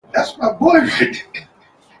That's my boy right there.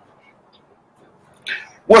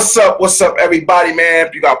 What's up, everybody,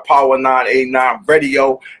 man? You got Power 989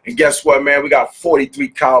 Radio, and guess what, man? We got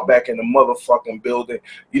 43CAL back in the motherfucking building.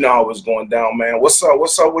 You know how it's going down, man. What's up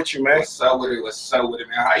with you, man? What's up with it,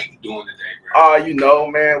 man? How you doing today, bro? You know,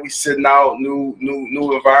 man, we sitting out, new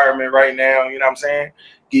environment right now, you know what I'm saying?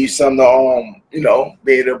 Give you something to, you know,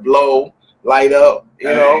 be able to blow, light up, you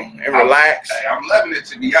know, and relax. Hey, I'm loving it,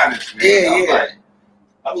 to be honest, man. Yeah.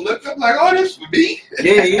 I looked up like, oh, this for me.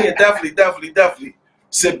 Yeah, definitely.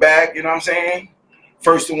 Sit back, you know what I'm saying?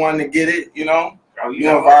 First the one to get it, you know. New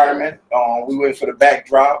environment. We wait for the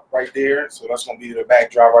backdrop right there. So that's gonna be the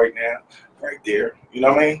backdrop right now. Right there. You know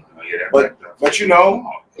what I mean? Oh, yeah, but you know,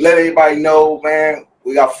 let everybody know, man,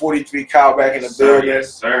 we got 43CAL back in the building.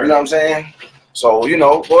 Yes, sir. You know what I'm saying? So, you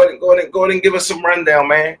know, go ahead and give us some rundown,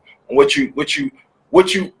 man, on what you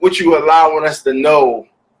allowing us to know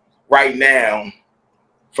right now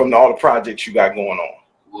from all the projects you got going on.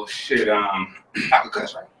 Well, shit, I could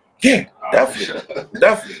cuss, right? Yeah,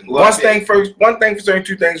 definitely. Well, one thing for certain,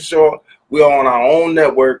 two things for sure. We're on our own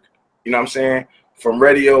network, you know what I'm saying, from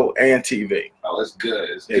radio and TV. Oh, it's good.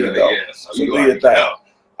 It's there good. You go. Yeah. So do you your thing. All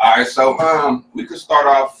right, so we could start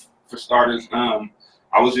off for starters.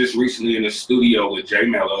 I was just recently in the studio with J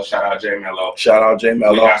Mello. Shout out J Mello.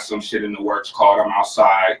 We got some shit in the works called I'm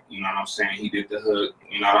Outside. You know what I'm saying? He did the hook.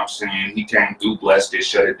 You know what I'm saying? He came through, blessed it,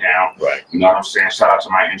 shut it down. Right. You know what I'm saying? Shout out to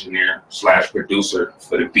my engineer / producer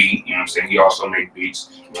for the beat. You know what I'm saying? He also made beats.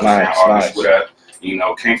 You know nice. With us. You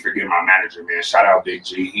know, can't forget my manager, man. Shout out Big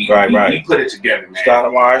G. He put it together, man.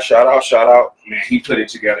 Shout out. Man, he put it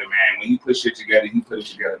together, man. When he put shit together, he put it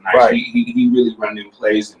together nice. Right. He really run them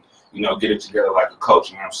plays and, you know, get it together like a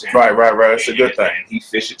coach, you know what I'm saying? Right. That's a good thing. And he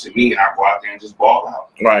fish it to me, and I go out there and just ball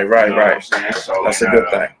out. Right. You know what I'm saying? So that's a good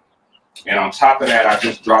thing. And on top of that, I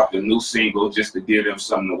just dropped a new single just to give them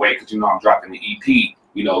something to wait, because, you know, I'm dropping the EP,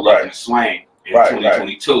 you know, Loving the Swing in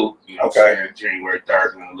 2022. You know what I'm saying? January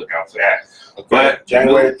 3rd, I'm going to look out for that. Okay. But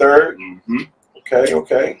January 3rd? Mm-hmm.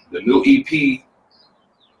 Okay. The new EP, you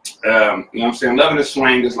know what I'm saying? Loving the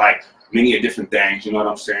Swing is like many different things, you know what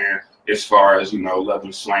I'm saying? As far as, you know, loving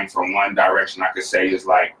the swing from one direction, I could say is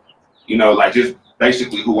like, you know, like just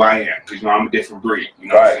basically who I am, because, you know, I'm a different breed. You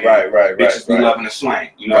know what I'm saying? Right. Bitches be loving the swing.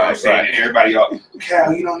 You know what I'm saying? And everybody else,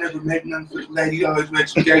 Cal, you don't ever make nothing for the lady. You always make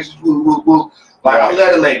some cases. Woo. Like, I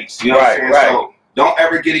love the ladies. You know what I'm saying? So don't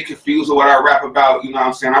ever get it confused with what I rap about. You know what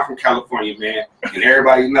I'm saying? I'm from California, man. And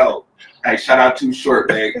everybody know. Hey, shout out Too Short,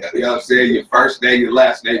 man. You know what I'm saying? Your first name, your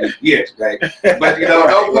last name is Bitch, man. But, you know,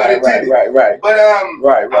 don't put it in it. Right. But, I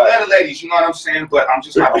love the ladies, you know what I'm saying? But I'm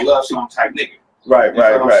just not a love song type nigga. Right. You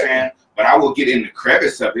know what I'm saying? But I will get in the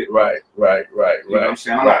crevice of it. Right. You know what I'm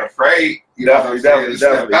saying? I'm not afraid. You know what I'm saying?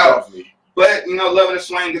 Definitely. But, you know, loving the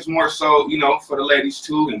swing is more so, you know, for the ladies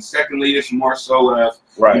too. And secondly, it's more so of,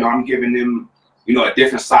 you know, I'm giving them, you know, a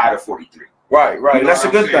different side of 43. Right. You know That's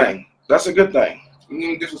a good thing. That's a good thing.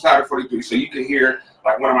 Different side of 43, so you can hear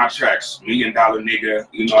like one of my tracks, $1 Million Nigga,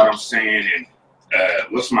 you know what I'm saying, and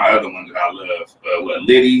what's my other one that I love?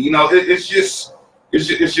 Liddy, you know, it's just it's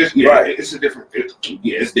a different,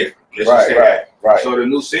 it's different. Right. So the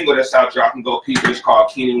new single that's out, y'all can go peep it. It's called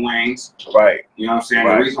Keenan Wayne's. Right. You know what I'm saying?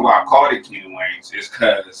 The reason why I called it Keenan Wayne's is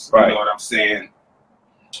because you know what I'm saying.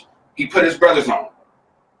 He put his brothers on.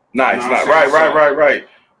 Nice. Right.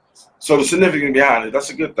 So the significance behind it, that's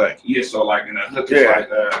a good thing. Yeah, so like in the hook, it's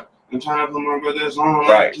like, I'm trying to put my brothers on.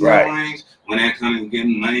 Right. When they come and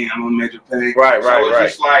getting money, I'm gonna make it pay. Right.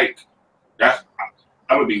 It's just like, I'm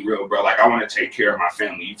gonna be real, bro. Like, I want to take care of my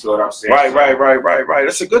family. You feel what I'm saying? Right.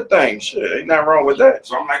 That's a good thing. Shit, ain't nothing wrong with that.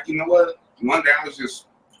 So I'm like, you know what? One day I was just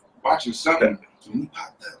watching something. And he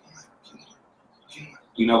popped up.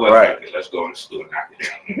 You know what? Right. Okay, let's go in the studio and knock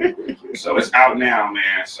it down. So it's out now,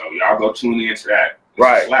 man. So y'all go tune into that.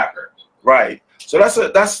 Right. Slapper. Right. So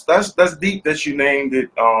that's deep that you named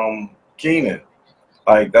it Keenan.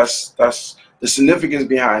 Like that's the significance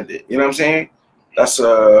behind it. You know what I'm saying? That's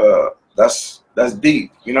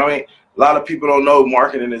deep. You know what I mean? A lot of people don't know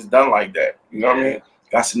marketing is done like that. You know what I mean?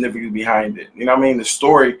 Got significance behind it. You know what I mean? The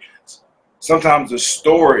story, sometimes the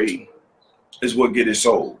story is what get it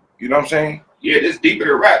sold. You know what I'm saying? Yeah, it's deeper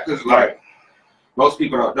than rap, because like most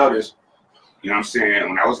people don't know this. You know what I'm saying?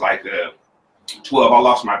 When I was like 12, I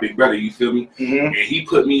lost my big brother, you feel me? And he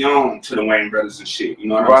put me on to the Wayne brothers and shit. You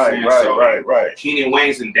know what I'm saying? Right. Keenan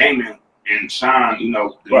Wayne's and Damon and Sean, you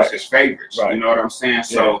know, was his favorites. You know what I'm saying?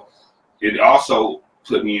 So it also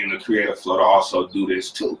put me in the creative flow to also do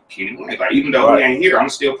this too. Keenan Wayne, like, even though he ain't here, I'm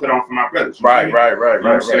still put on for my brothers. Right.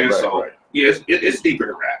 So yeah, it's deeper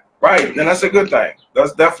than rap. Right, and that's a good thing.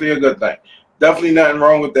 That's definitely a good thing. Definitely nothing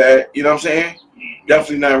wrong with that. You know what I'm saying?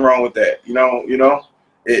 Definitely nothing wrong with that. You know,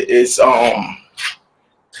 it's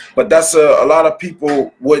but that's a lot of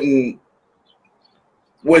people wouldn't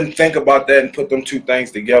think about that and put them two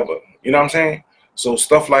things together. You know what I'm saying? So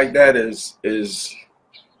stuff like that is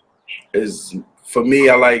for me.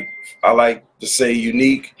 I like to say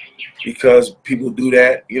unique because people do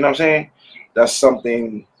that. You know what I'm saying? That's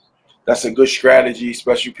something. That's a good strategy,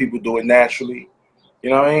 especially people do it naturally. You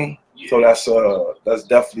know what I mean? Yeah. So that's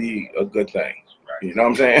definitely a good thing. Right. You know what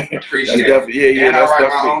I'm saying? Appreciate that's it. Yeah, that's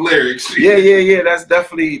definitely. My own lyrics. Yeah. That's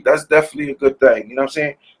definitely a good thing. You know what I'm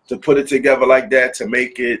saying? To put it together like that, to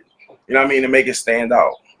make it, you know what I mean, to make it stand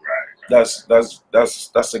out. Right. That's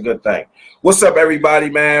a good thing. What's up, everybody,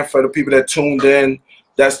 man? For the people that tuned in,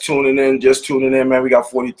 just tuning in, man. We got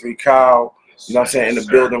 43CAL. You know what I'm saying? In the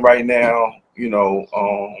building right now. You know,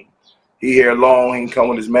 he here alone. He can come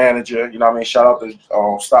with his manager. You know what I mean? Shout out to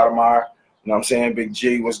Stoudemire. You know what I'm saying? Big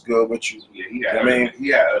G, what's good with you? Yeah, he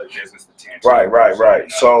had other business to tend to.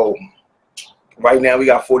 Right. So right now we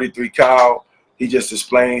got 43CAL. He just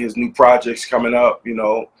explained his new projects coming up, you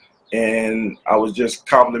know, and I was just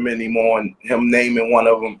complimenting him on him naming one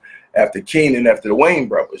of them after Keenan, after the Wayne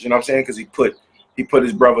brothers. You know what I'm saying? Because he put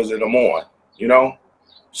his brothers in them on, you know.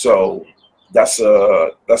 So that's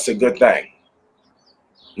a good thing.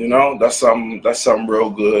 You know, that's something real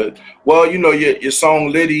good. Well, you know, your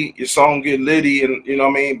song Liddy, your song Get Liddy, and you know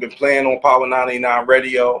what I mean, been playing on Power 99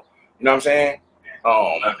 radio. You know what I'm saying?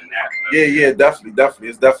 Yeah, definitely.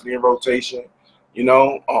 It's definitely in rotation. You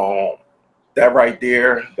know, that right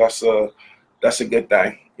there, that's a good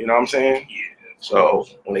thing. You know what I'm saying? Yeah. So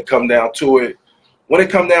when it come down to it,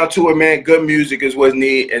 man, good music is what's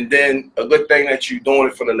needed, and then a good thing that you're doing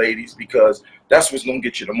it for the ladies because that's what's gonna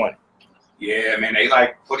get you the money. Yeah, man, they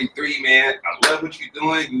like 43, man. I love what you're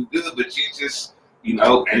doing. You good, but you just, you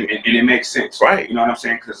know, and it makes sense, right? You know what I'm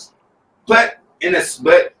saying? But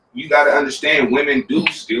you got to understand, women do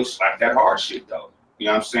still like that hard shit, though. You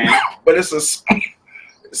know what I'm saying? But it's a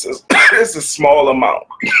small amount.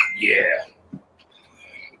 Yeah.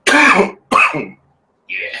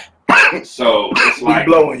 Yeah. So it's like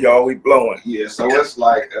we blowing, y'all. We blowing. Yeah. So it's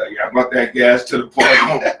like I brought that gas to the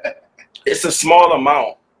party. It's a small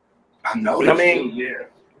amount. I know. You know what I mean? Yeah.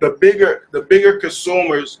 The bigger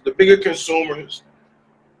consumers,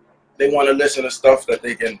 they want to listen to stuff that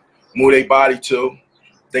they can move their body to.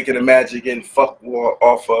 They can imagine getting fucked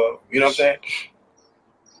off of. You know what I'm saying?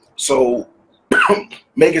 So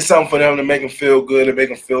making something for them to make them feel good, and make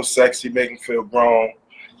them feel sexy, make them feel grown,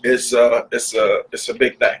 it's a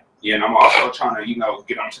big thing. Yeah, and I'm also trying to, you know,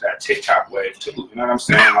 get onto that TikTok wave too. You know what I'm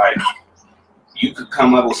saying? Like, you could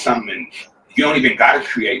come up with something. You don't even got to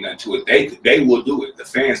create nothing to it. They will do it. The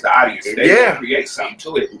fans, the audience, they will create something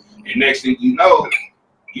to it. And next thing you know,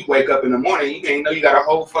 you wake up in the morning, you ain't know you got a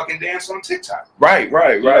whole fucking dance on TikTok. Right. You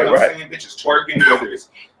know what I'm saying? Bitches twerking, whether it's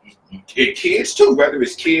kids too, whether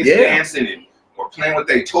it's kids dancing or playing with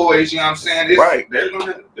their toys. You know what I'm saying? They're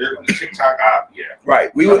gonna TikTok out. Yeah.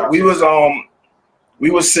 Right. We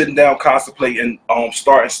was sitting down contemplating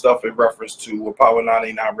starting stuff in reference to Power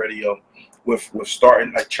 99 Radio with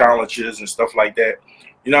starting like challenges and stuff like that.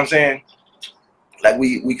 You know what I'm saying? Like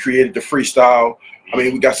we created the freestyle. I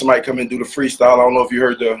mean, we got somebody come and do the freestyle. I don't know if you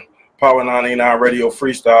heard the Power 99 Radio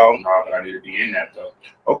freestyle. No, but I need to be in that though.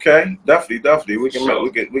 Okay, definitely. We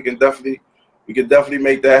can definitely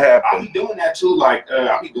make that happen. I'll be doing that too. Like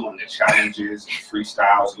I'll be doing the challenges and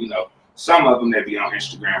freestyles. You know, some of them that be on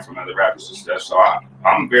Instagram from other rappers and stuff. So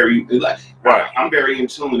I'm very I'm very in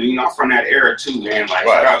tune. And you know, I'm from that era too, man. Like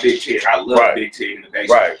shout out Big Tig. I love Big Tig in the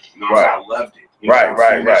basement. Right. You know what I'm saying? I loved it. You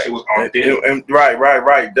know That shit was authentic. Right.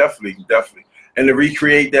 Definitely. And to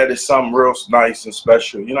recreate that is something real nice and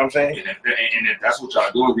special. You know what I'm saying? And if that's what y'all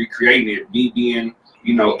doing, recreating it, me being,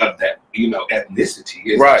 you know, of that, you know,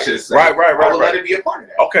 ethnicity. Right. I would let it be a part of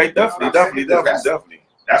that. Okay, definitely.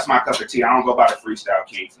 That's my cup of tea. I don't go by the freestyle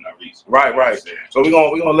king for no reason. Right. So we're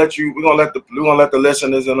gonna let the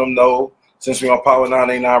listeners and them know, since we're on Power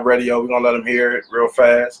 99 Radio, we're gonna let them hear it real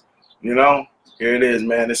fast. You know, here it is,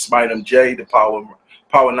 man. It's Smite J, the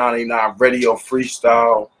Power 99 Radio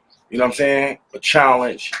freestyle. You know what I'm saying? A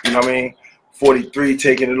challenge. You know what I mean? 43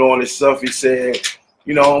 taking it on himself. He said,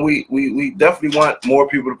 you know, we definitely want more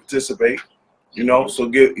people to participate. You know, so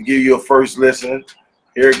give you a first listen.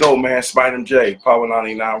 Here it go, man. Smite J, Power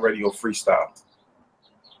 99 Radio freestyle.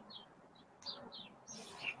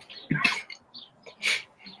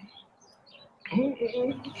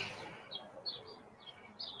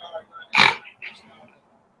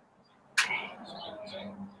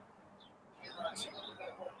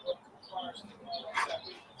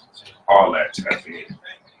 All that type of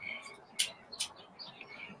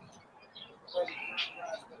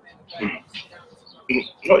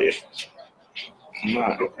Oh yeah.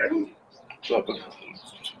 Nah. Okay.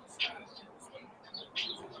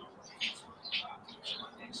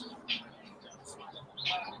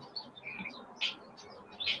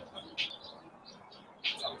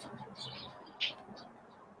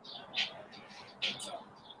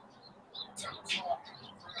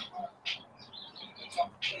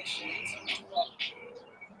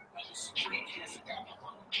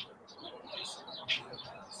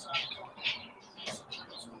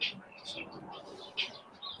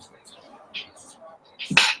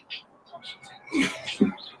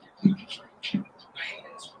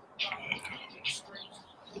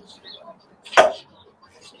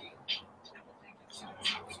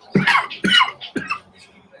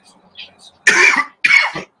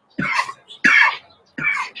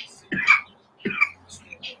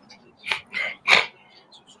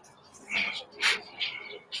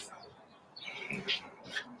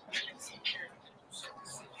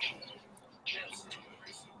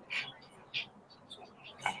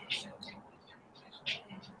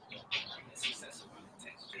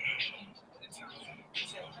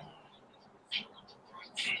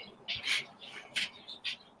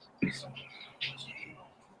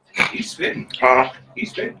 He's spitting. Huh?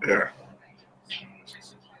 He's spitting. Yeah.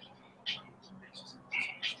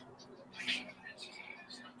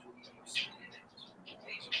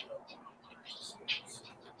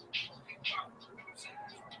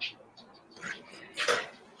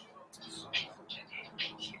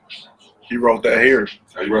 He wrote that here.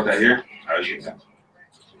 Oh, you wrote that here? Oh, yeah.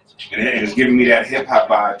 And it's giving me that hip hop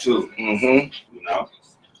vibe too. Mm-hmm. You know?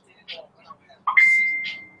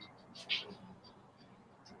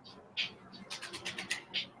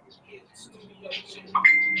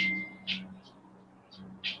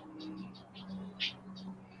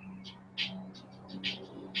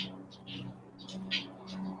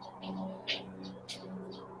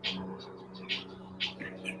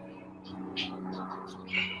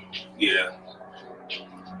 Yeah.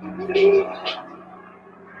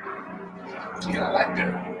 Yeah, I like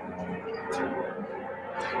that.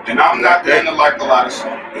 And I'm not into like a lot of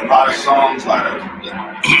songs, so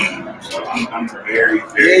I'm very,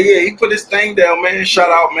 very. Yeah, he put his thing down, man. Shout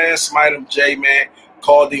out, man. Smite him, J, man.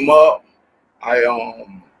 Called him up. I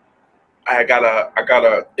got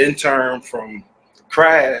a intern from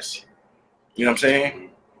Crash. You know what I'm saying?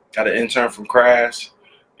 Got an intern from Crash.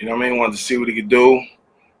 You know what I mean? Wanted to see what he could do.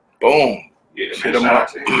 Boom. Yeah, Hit him up.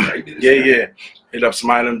 Yeah. Hit up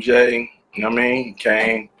Smite him, J. You know what I mean? He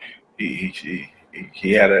came. He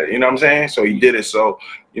had a, you know what I'm saying? So he did it. So,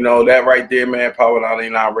 you know, that right there, man, Power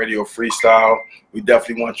 99 Radio Freestyle. We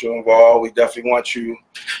definitely want you involved. We definitely want you,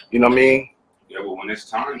 you know what I mean? Yeah, but when it's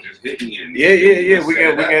time, just hit me. And We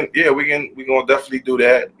gonna definitely do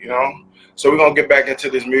that, you know? So we're gonna get back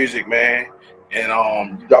into this music, man. And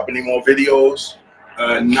you drop any more videos?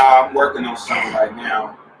 Nah, I'm working on something right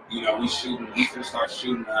now. You know, we finna start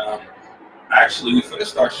shooting, actually, we finna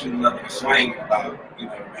start shooting up in the swing in about, you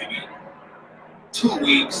know, maybe 2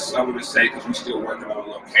 weeks, I would say, because we're still working on a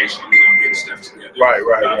location, you know, getting stuff together. Right.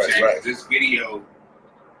 This video,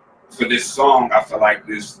 for this song, I feel like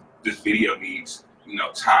this video needs, you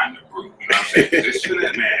know, time to brew. You know what I'm saying? It's finna,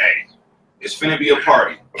 man, hey, it's finna be a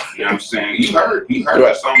party. You know what I'm saying? You heard the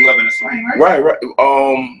song "Loving the Swing," right? Right.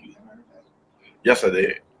 Yes, I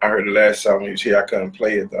did. I heard the last time you was here. I couldn't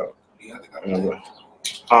play it though. You have to come play it.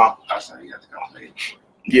 Huh? I said you have to come play it.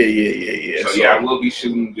 Yeah. So yeah, I will be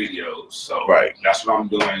shooting videos. So right. That's what I'm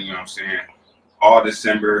doing. You know what I'm saying? All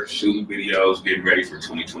December shooting videos, getting ready for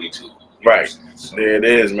 2022. Right. So there it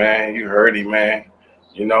is, man. You heard him, man.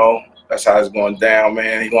 You know, that's how it's going down,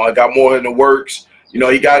 man. He got more in the works. You know,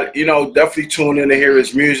 he got, you know, definitely tune in to hear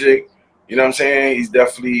his music. You know what I'm saying? He's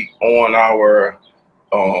definitely on our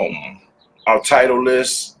title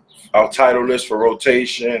list for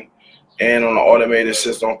rotation and on the automated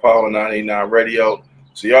system Power 99 Radio.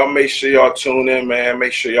 So y'all make sure y'all tune in, man.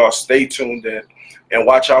 Make sure y'all stay tuned in and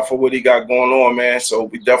watch out for what he got going on, man. So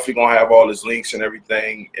we definitely gonna have all his links and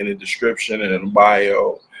everything in the description and in the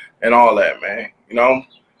bio and all that, man. You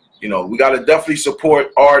know, we gotta definitely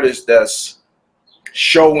support artists that's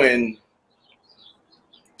showing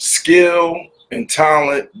skill and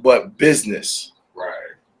talent, but business. Right.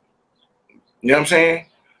 You know what I'm saying?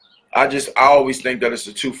 I always think that it's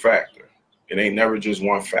a two factor. It ain't never just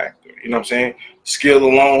one factor. You know what I'm saying? Skill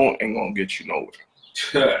alone ain't gonna get you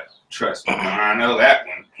nowhere. Trust me, I know that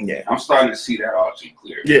one. Yeah. I'm starting to see that all too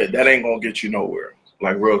clear. Yeah, that ain't gonna get you nowhere.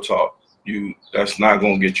 Like real talk. That's not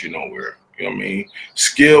gonna get you nowhere. You know what I mean?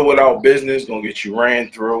 Skill without business gonna get you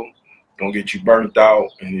ran through, gonna get you burnt out,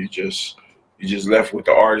 and you just left with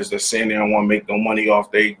the artists that's saying they don't want to make no money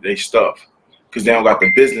off they stuff. because they don't got the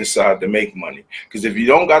business side to make money. Because if you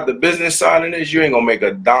don't got the business side in this, you ain't gonna make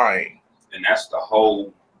a dime. And that's the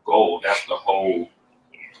whole goal. That's the whole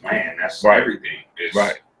plan. That's everything. Is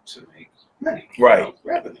to make money. Right.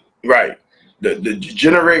 Revenue. Right. To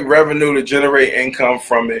generate revenue, to generate income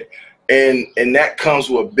from it. And that comes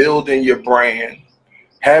with building your brand,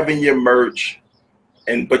 having your merch,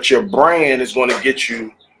 but your brand is gonna get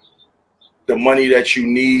you the money that you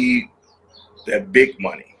need, that big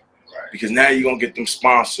money. Because now you're going to get them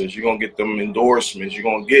sponsors, you're going to get them endorsements, you're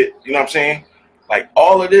going to get, you know what I'm saying? Like,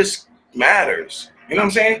 all of this matters. You know what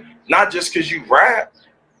I'm saying? Not just because you rap,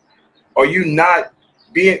 or you not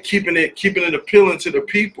keeping it appealing to the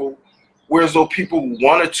people, whereas those people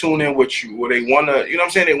want to tune in with you, or they want to, you know what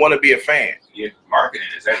I'm saying? They want to be a fan. Yeah, marketing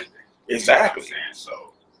is everything. Exactly. You know what I'm saying?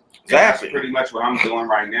 So exactly. That's pretty much what I'm doing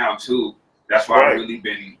right now, too. That's why I've really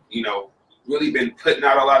been, really been putting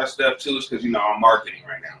out a lot of stuff too, is because I'm marketing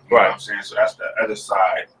right now. You know what I'm saying? So that's the other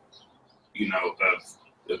side, of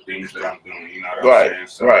the things that I'm doing. You know what I'm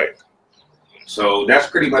saying? So that's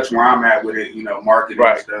pretty much where I'm at with it. Marketing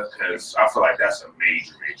and stuff, because I feel like that's a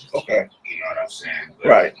major. Okay. You know what I'm saying?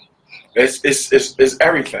 But It's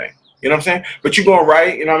everything. You know what I'm saying? But you gonna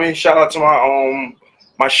write. You know what I mean? Shout out to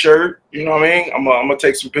my shirt. You know what I mean? I'm gonna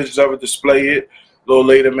take some pictures of it, display it a little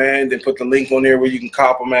later, man. Then put the link on there where you can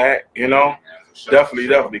cop them at. Definitely.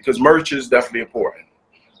 Because merch is definitely important.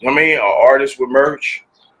 You know what I mean? An artist with merch,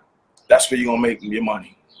 that's where you're going to make your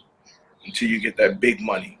money until you get that big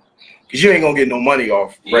money. Because you ain't going to get no money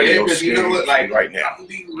off radio what, right now. I'm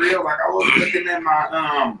being real. Like, I was looking at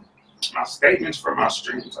my my statements for my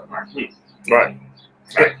streams. I'm like, you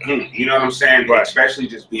know what I'm saying? Right. Especially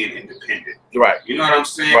just being independent. Right. You know what I'm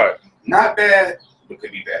saying? Right. Not bad, but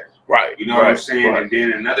could be better. Right. You know what I'm saying? And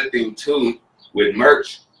then another thing, too, with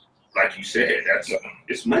merch, like you said,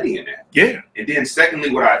 it's money in that. Yeah. And then secondly,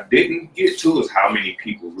 what I didn't get to is how many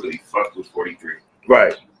people really fucked with 43.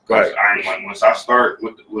 Right. Right. Once I start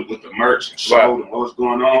with the merch and showed and what was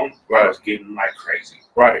going on, I was getting like crazy.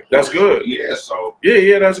 Right. That's good. Yeah. So.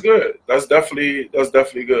 Yeah. That's good. That's definitely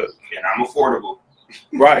good. And I'm affordable.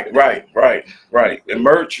 Right. And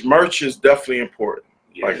merch is definitely important.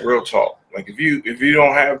 Yeah. Like, real talk. Like, if you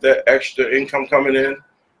don't have that extra income coming in,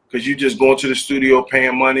 because you just going to the studio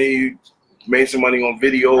paying money, you made some money on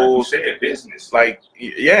videos. Like you said, business. Like,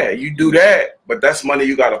 yeah, you do that, but that's money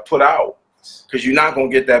you got to put out, because you're not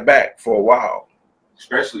going to get that back for a while.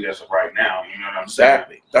 Especially as of right now, you know what I'm saying?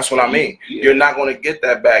 Exactly. That's what I mean. Yeah. You're not going to get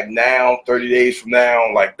that back now, 30 days from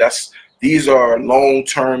now. Like, these are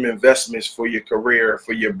long-term investments for your career,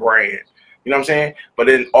 for your brand. You know what I'm saying? But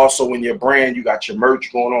then also in your brand, you got your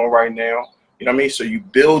merch going on right now. You know what I mean? So you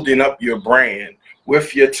building up your brand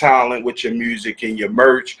with your talent, with your music and your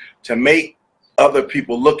merch, to make other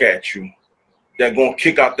people look at you. They're going to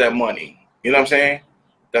kick out that money. You know what I'm saying?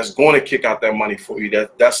 That's going to kick out that money for you.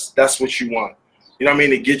 That's what you want. You know what I mean?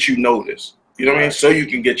 To get you noticed. You know what I mean? So you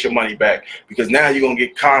can get your money back, because now you're gonna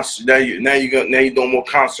get concerts. Now you're doing more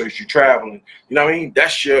concerts. You're traveling. You know what I mean?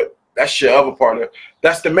 That's your other part of.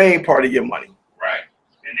 That's the main part of your money. Right.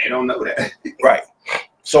 And they don't know that. Right.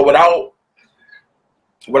 So without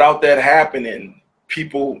that happening,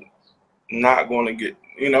 people not gonna get.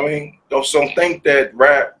 You know what I mean? Don't think that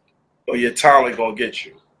rap or your talent gonna get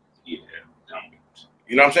you. Yeah.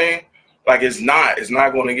 You know what I'm saying? Like, it's not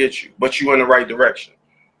gonna get you, but you're in the right direction.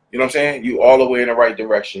 You know what I'm saying? You all the way in the right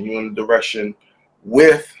direction. You're in the direction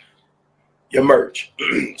with your merch.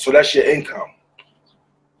 So that's your income.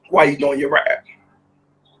 Why you doing your rap?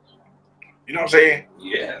 You know what I'm saying?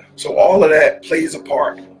 Yeah. So all of that plays a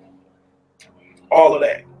part. All of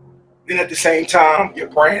that. Then at the same time, your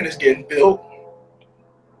brand is getting built.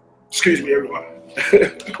 Excuse me, everyone.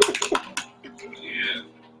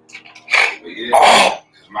 Yeah. Oh.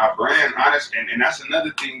 My brand, honest, and that's another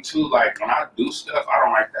thing too. Like, when I do stuff, I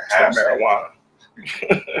don't like to have marijuana.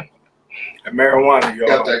 And marijuana, y'all.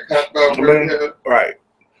 Got that cut though, right?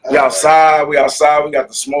 We outside. We got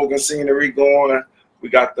the smoking scenery going. We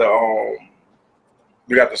got the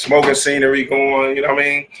smoking scenery going. You know what I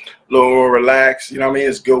mean? A little relaxed. You know what I mean?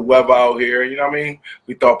 It's good weather out here. You know what I mean?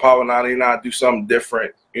 We thought Power 99 do something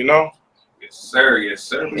different. You know? Yes, sir. Yes,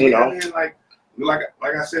 sir. You know, like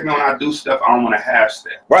I said, man, when I do stuff, I don't want to have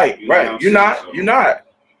stuff. Right. You're not.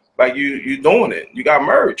 Like, you doing it. You got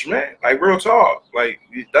merch, man. Like, real talk. Like,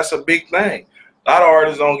 that's a big thing. A lot of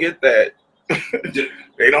artists don't get that.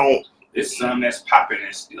 They don't. It's something that's popping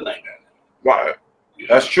and still ain't got it. Right.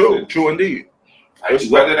 That's true. True indeed. Like,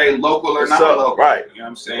 whether they local or not local. Right. You know what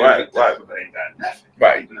I'm saying? Right. They ain't got nothing.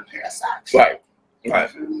 Right. Even a pair of socks. Right. Right.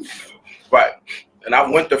 And I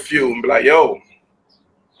went to few and be like, yo,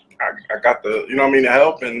 I got the, you know what I mean, the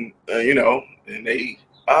help, and you know, and they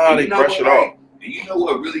brush it off. And you know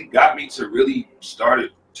what really got me to really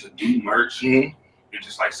started to do merch? Mm-hmm. And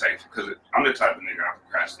just like say, because I'm the type of nigga I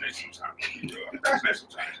procrastinate sometimes.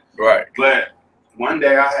 Right. But one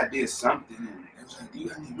day I had did something and it was like, do you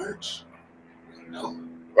have any merch? No.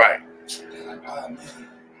 Right. They're like, oh man,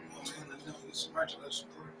 I was gonna get some merch.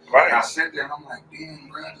 Right. And I sat there and I'm like, damn,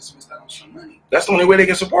 bro, I just missed out on some money. That's the only way they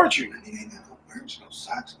can support you. And they ain't got no merch, no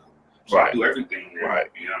socks, no. So right. I do everything now.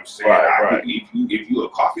 Right. You know what I'm saying? Right. If you a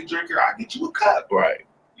coffee drinker, I get you a cup. Right.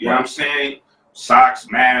 You know what I'm saying? Socks,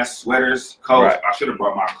 masks, sweaters, coats. Right. I should have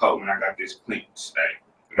brought my coat when I got this clean step.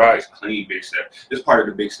 Right. This clean big step. It's part of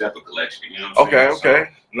the big step of collection. You know what I'm saying?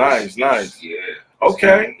 Okay. So, nice. Yeah.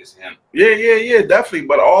 Okay. It's him. Yeah, definitely.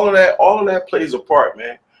 But all of that plays a part,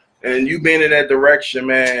 man. And you being in that direction,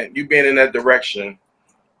 man, is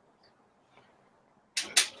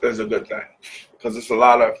a good thing. Because it's a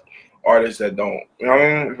lot of artists that don't. You know what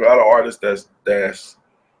I mean? A lot of artists that's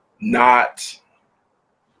not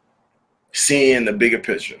seeing the bigger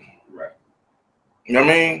picture. Right. You know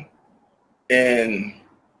what I mean? And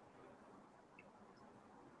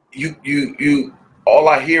you all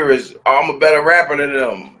I hear is, oh, I'm a better rapper than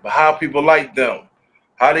them. But how people like them,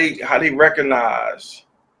 how they recognize.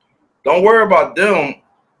 Don't worry about them.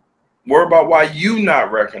 Worry about why you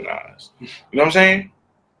not recognized. You know what I'm saying?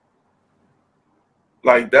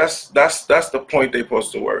 Like that's the point they're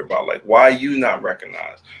supposed to worry about. Like, why you not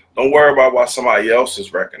recognized? Don't worry about why somebody else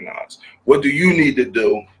is recognized. What do you need to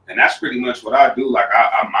do? And that's pretty much what I do. Like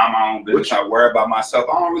I'm my own business. I worry about myself.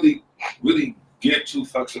 I don't really give two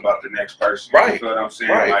fucks about the next person. Right. You feel what I'm saying?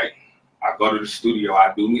 Right. Like I go to the studio,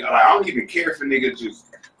 I do me. Like I don't even care if a nigga just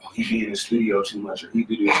he be in the studio too much or he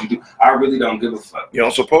do this, he do. I really don't give a fuck. You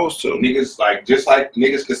don't supposed to. Niggas just like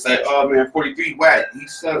niggas could say, oh man, 43 whack. He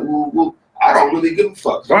said, woo. I don't really give a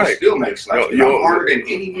fuck. Right. It still makes sense. I'm harder than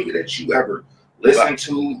any nigga that you ever listened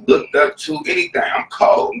to, looked up to, anything. I'm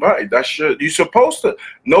cold. Right. That should. You supposed to.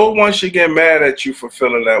 No one should get mad at you for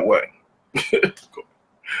feeling that way.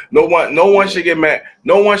 No one should get mad.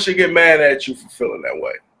 No one should get mad at you for feeling that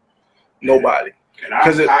way. Nobody. And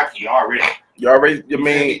I'm cocky already. You already. I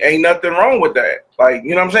mean, ain't nothing wrong with that. Like, you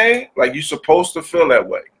know what I'm saying? Like, you supposed to feel that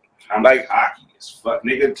way. I'm like cocky as fuck.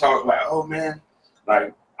 Nigga talk like, oh man,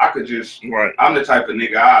 like. I could just, right. I'm the type of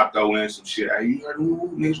nigga I'll throw in some shit. Hey, you heard who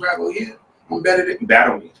niggas rap? Oh yeah, I'm better than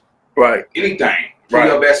battle me. Right. Anything. Put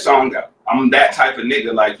your best song out. I'm that type of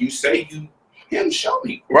nigga. Like you say show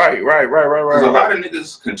me. Right. Because a lot of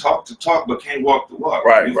niggas can talk the talk but can't walk the walk.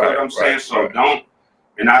 Right. You know what I'm saying? So don't.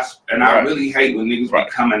 And I really hate when niggas be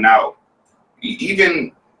coming out.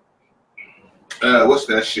 Even what's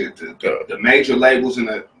that shit? The major labels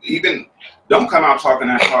and even don't come out talking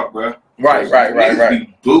that talk, bro. Right.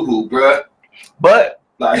 Be boo-boo, bruh. But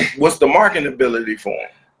like, what's the marketing ability for them?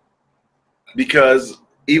 Because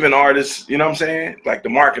even artists, you know what I'm saying? Like the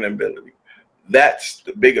marketing ability, that's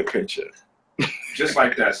the bigger picture. Just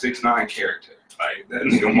like that 6ix9ine character, like that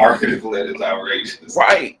nigga marketing is outrageous.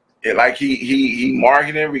 Right. And like he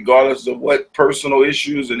marketing regardless of what personal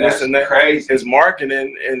issues and that's this and that. Crazy. His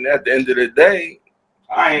marketing, and at the end of the day,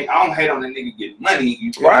 I don't hate on the nigga getting money.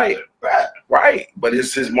 You right. But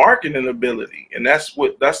it's his marketing ability, and that's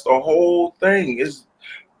the whole thing. Is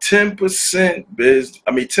 10%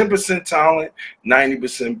 10% talent,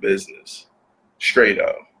 90% business, straight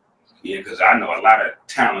up. Yeah, because I know a lot of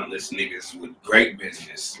talentless niggas with great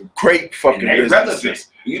business, great fucking business. Relevant.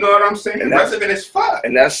 You know what I'm saying? And relevant as fuck.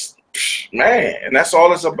 And that's and that's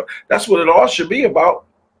all it's about. That's what it all should be about.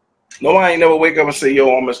 Nobody ain't never wake up and say,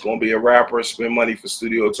 yo, I'm just going to be a rapper, spend money for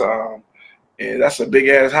studio time. And that's a big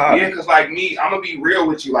ass hobby. Yeah, because like me, I'm going to be real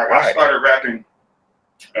with you. Like I started rapping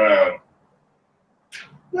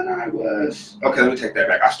when I was, okay, let me take that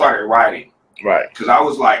back. I started writing. Right. Because I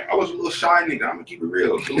was a little shy nigga. I'm going to keep it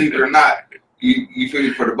real. Believe it or not. You feel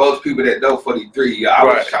me? For the most people that know 43, I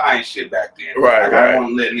was shy and shit back then. Right. I didn't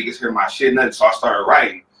want to let niggas hear my shit, nothing. So I started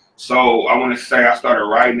writing. So I want to say I started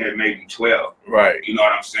writing at maybe 12. Right. You know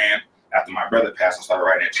what I'm saying? After my brother passed, I started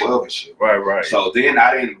writing at 12 and shit. Right. So then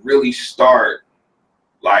I didn't really start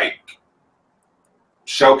like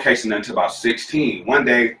showcasing until about 16. One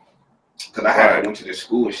day, because I went to this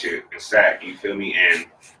school and shit in Sac, you feel me? And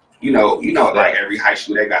you know, like every high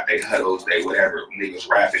school, they got their huddles, they whatever, niggas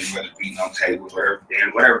rapping, whether beating on tables, whatever.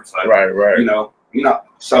 Right. You know.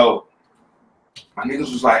 So my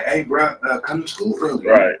niggas was like, hey, bro, come to school early.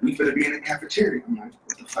 Right. We finna be in the cafeteria. I'm like,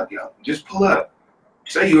 what the fuck, y'all? Just pull up.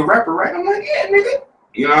 Say you a rapper, right? I'm like, yeah, nigga.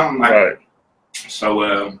 You know, I'm like, so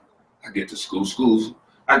I get to school. School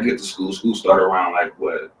start around like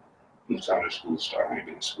what time did school start? I ain't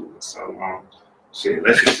been in school in so long. shit,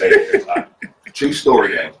 let's just say it's like true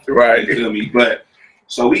story though. Right. You feel me? But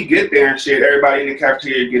so we get there and shit, everybody in the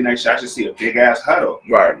cafeteria getting their shit. I just see a big ass huddle.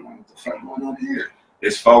 Right. I'm like, what the fuck going on here?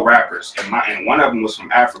 It's 4 rappers, and one of them was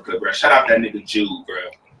from Africa, bro. Shout out that nigga Jude, bro.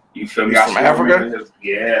 You feel me? He's from Africa?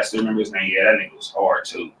 I still remember his name. Yeah, that nigga was hard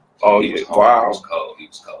too. Oh, he was yeah. Wow. He was cold. He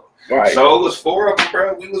was cold. Right. So it was 4 of them,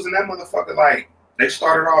 bro. We was in that motherfucker. Like, they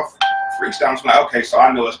started off freestyle. I'm like, okay, so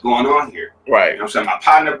I know what's going on here. Right. You know what I'm saying? My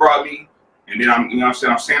partner brought me, and then I'm, you know what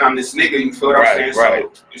I'm saying? I'm this nigga. You feel what I'm saying?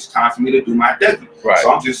 Right. So it's time for me to do my debut. Right.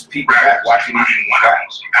 So I'm just peeking back, watching these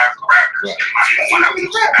rappers. Right.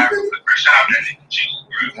 Shout out that nigga Jude,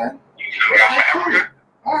 bro.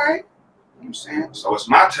 All right. You know what I'm saying? So it's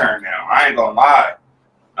my turn now. I ain't gonna lie.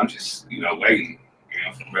 I'm just, waiting,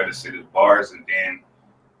 for the rest of the bars, and then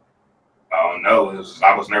I don't know.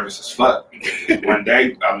 I was nervous as fuck. And one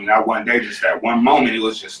day, not one day, just that one moment, it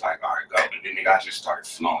was just like, all right, go. And then niggas just started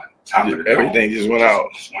flowing. Everything just went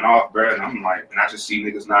out. Just went off, bro. And I'm like, and I just see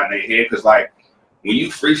niggas nodding their head, because like when you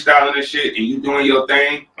freestyling and shit and you doing your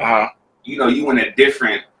thing, you in a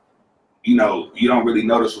different. You don't really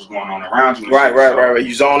notice what's going on around you. Right.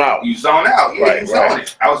 You zone out. You zone out. Yeah, right, you zoning.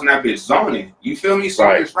 I was in that bitch zoning. You feel me? So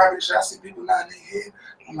I'm just rapping shit. I see people nodding their head.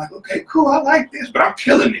 I'm like, okay, cool. I like this. But I'm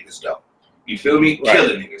killing niggas, though. You feel me? Right.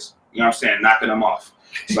 Killing niggas. You know what I'm saying? Knocking them off.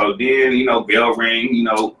 So then, bell ring,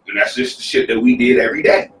 and that's just the shit that we did every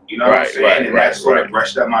day. You know what I'm saying? And that sort of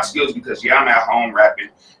brushed up my skills, because, I'm at home rapping,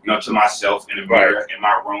 to myself in the mirror, in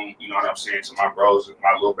my room, you know what I'm saying, to my bros,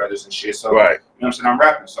 my little brothers and shit. So, you know what I'm saying, I'm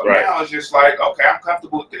rapping. So now it's just like, okay, I'm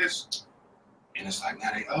comfortable with this. And it's like, now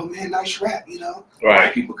they, oh man, nice rap,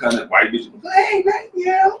 White people come up, white bitches, hey,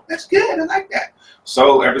 man, that's good, I like that.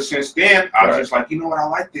 So ever since then, I was just like, you know what, I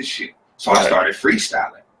like this shit. So I started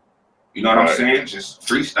freestyling. You know what I'm saying? Just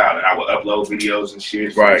freestyling. I would upload videos and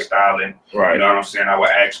shit, freestyling. Right. You know what I'm saying? I would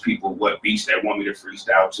ask people what beats they want me to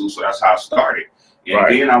freestyle to. So that's how I started.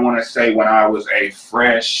 And then I want to say when I was a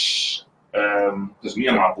fresh, because me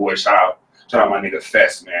and my boy, shout out my nigga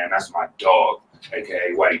Fest, man. That's my dog,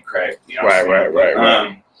 aka Whitey Crack. You know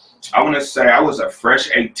Right. I want to say I was a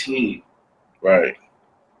fresh 18. Right.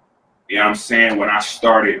 You know what I'm saying? When I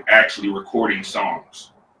started actually recording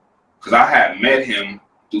songs. Because I had met him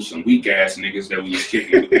through some weak ass niggas that we was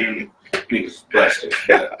kicking with him. Niggas busted.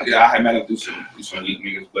 I had met him through some weak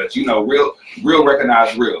niggas, but real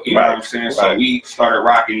recognize real. You know what I'm saying? So we started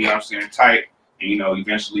rocking, you know what I'm saying, tight, and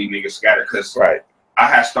eventually niggas scattered, because I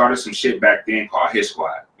had started some shit back then called Hit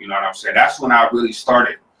Squad. You know what I'm saying? That's when I really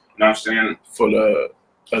started. You know what I'm saying? For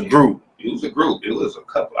a group. It was a group. It was a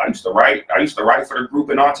couple. I used to write for the group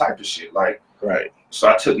and all type of shit. Like So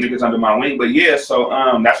I took niggas under my wing. But yeah, so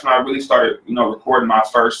that's when I really started, recording my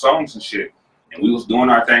first songs and shit. And we was doing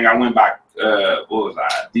our thing. I went by what was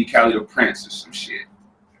I? D. Cali the Prince or some shit.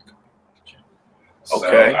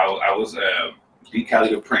 Okay. So I was D.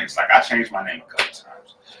 Cali the Prince. Like, I changed my name a couple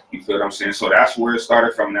times. You feel what I'm saying? So that's where it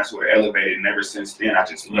started from, and that's where it elevated. And ever since then, I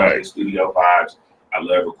just love the studio vibes. I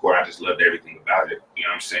love recording. I just loved everything about it. You know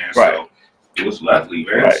what I'm saying? So it was lovely,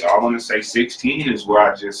 man. So I want to say 16 is where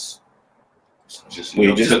I just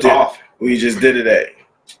took off. We just did it at.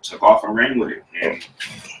 Took off and ran with it. And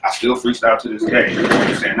I still freestyle to this day. You know what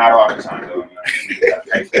I'm saying? Not all the time, though. You gotta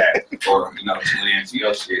pay for that. Or, tune into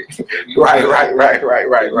your shit. Right.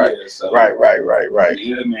 Yeah, so, Right.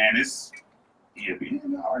 Yeah, man. Being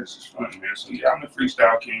an artist is fun, man. So, yeah, I'm the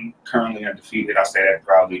freestyle king. Currently undefeated. I say that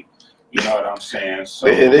proudly. You know what I'm saying? So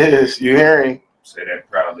it is. You hearing? Say that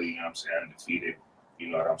proudly. You know what I'm saying? Undefeated. You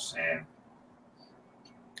know what I'm saying?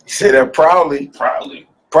 You say that proudly.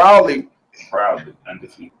 Proudly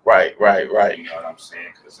undefeated. Right. You know what I'm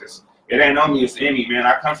saying? Because it ain't on me, it's in me, man.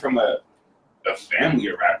 I come from a family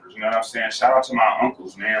of rappers. You know what I'm saying? Shout out to my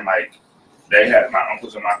uncles, man. Like, they had my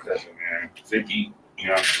uncles and my cousin, man. Vicky, you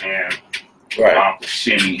know what I'm saying? My uncle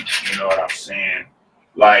Shimmy, you know what I'm saying?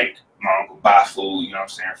 Like, my uncle Bafu, you know what I'm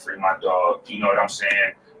saying? Free my dog, you know what I'm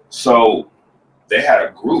saying? So they had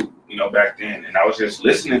a group, back then, and I was just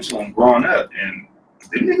listening to them growing up, and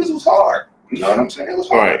them niggas was hard. You know what I'm saying? It was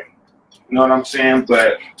hard. You know what I'm saying?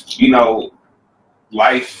 But,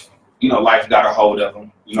 life got a hold of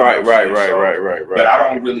them. You know right. But I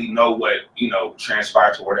don't really know what,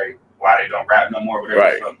 transpired to why they don't rap no more,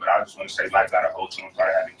 whatever. But I just want to say life got a hold to them,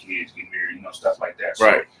 started having kids, getting married, stuff like that.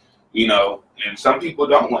 So, and some people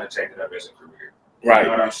don't want to take it up as a career. You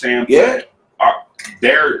know what I'm saying? Yeah. But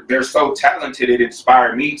they're so talented, it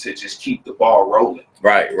inspired me to just keep the ball rolling.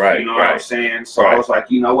 Right. You know what I'm saying? So I was like,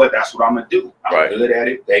 you know what? That's what I'm going to do. I'm good at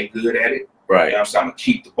it. They good at it. Right. You know what I'm saying? I'm going to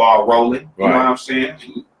keep the ball rolling. You know what I'm saying?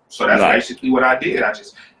 So that's basically what I did. I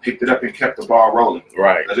just picked it up and kept the ball rolling.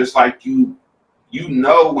 Right. Because it's like you you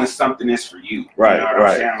know when something is for you. Right, you know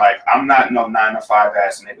what I'm saying? Like, I'm not no 9-to-5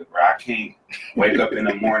 ass nigga, bro. I can't wake up in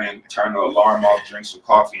the morning, turn the alarm off, drink some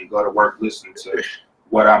coffee, and go to work listening to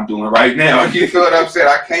what I'm doing right now. You feel what I'm saying?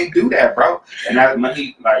 I can't do that, bro. And that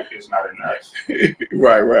money, like, is not enough.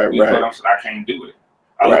 Right. You feel what I'm saying? I can't do it.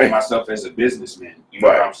 I look at myself as a bubusinessman. You know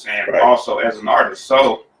what I'm saying? Also as an artist.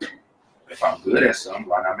 So if I'm good at something,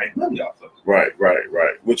 why not make money off of it?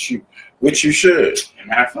 Right. Which you should.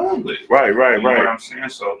 And have fun with it. Right. You know what I'm saying?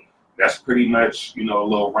 So that's pretty much, you know, a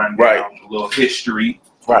little rundown, a little history.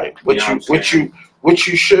 Right. Which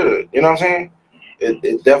you should. You know what I'm saying?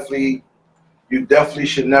 It definitely, you definitely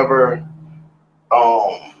should never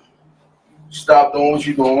stop doing what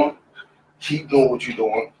you're doing. Keep doing what you're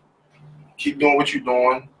doing. Keep doing what you're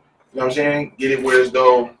doing. You know what I'm saying? Get it where as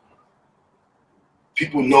though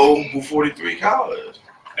people know who 43CAL is.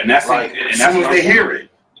 And that's like, it. And as that's soon as they hear it,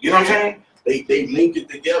 you know what I'm saying? They link it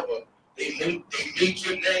together. They link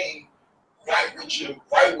your name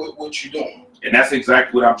right with what you're doing. And that's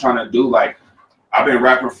exactly what I'm trying to do. Like, I've been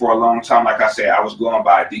rapping for a long time. Like I said, I was going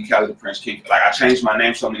by D-Cali the Prince King. Like, I changed my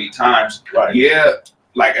name so many times. Right. Yeah,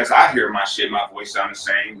 like, as I hear my shit, my voice sounds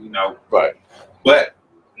the same, you know. Right. But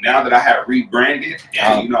now that I have rebranded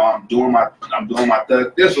and, you know, I'm doing my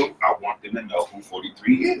Thug Thizzle, I want them to know who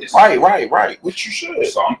 43 is. Right. Which you should.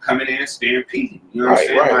 So I'm coming in stampede. You know what I'm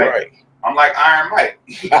saying? Right. I'm like Iron Mike.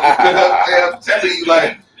 You know what I'm saying? I'm telling you,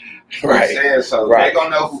 like, you know what I'm saying? So they gonna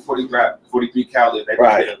know who 43CAL is. They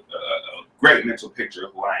gonna get a great mental picture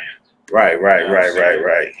of who I am. Right.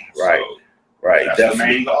 So that's definitely. the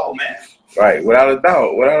main goal, man. Right, without a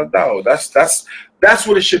doubt. That's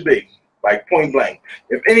what it should be. Like, point blank.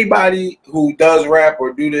 If anybody who does rap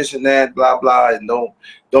or do this and that, blah blah, and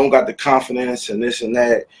don't got the confidence and this and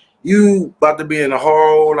that, you about to be in a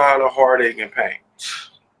whole lot of heartache and pain.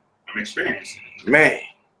 I'm experienced. Man,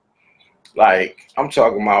 like, I'm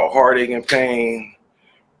talking about heartache and pain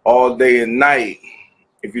all day and night.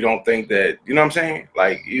 If you don't think that, you know what I'm saying?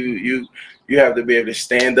 Like, you have to be able to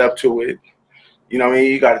stand up to it. You know what I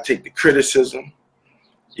mean? You got to take the criticism.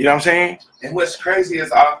 You know what I'm saying? And what's crazy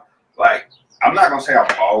is, I'm not gonna say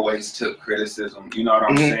I've always took criticism. You know what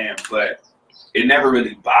I'm saying? But it never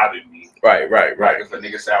really bothered me. Right. Like, if a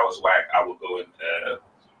nigga said I was whack, I would go and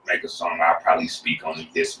make a song. I'd probably speak on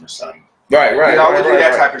this or something. Right. You know, I would do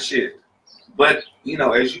that type of shit. But, you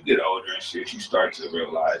know, as you get older and shit, you start to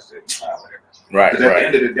realize that whatever. Right. Because at the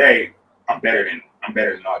end of the day, I'm better than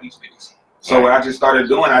all these niggas. So what I just started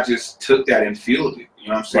doing, I just took that and fueled it. You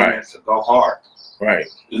know what I'm saying? Right. To go hard. Right.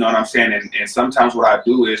 You know what I'm saying? And sometimes what I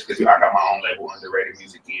do is, because I got my own label, Underrated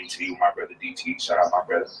Music ENT, with my brother DT. Shout out my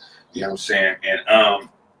brother. You know what I'm saying? And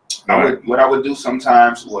what I would do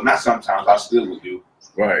sometimes, well, not sometimes, I still would do.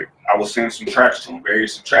 Right. I would send some tracks to him,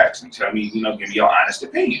 various tracks, and tell me, you know, give me your honest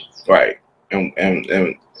opinion. Right. And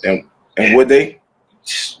would they?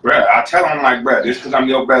 Bruh, I tell him, like, bruh, just because I'm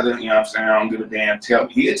your brother, you know what I'm saying? I don't give a damn. Tell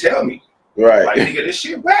me. He'll tell me. Right. Like, nigga, this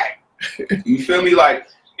shit whack. You feel me? Like,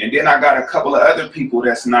 and then I got a couple of other people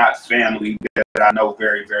that's not family that I know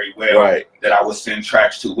very, very well that I would send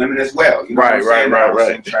tracks to. Women as well. You know what I'm saying? I would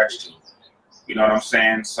send tracks to. You know what I'm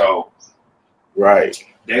saying? So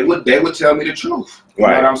they would tell me the truth. You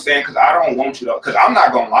know what I'm saying? Because I don't want you to, because I'm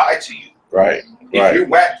not gonna lie to you. Right. If you're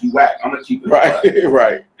whack, you whack. I'm gonna keep it right. You know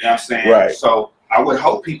what I'm saying? Right. So I would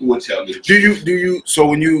hope people would tell me the truth. Do you so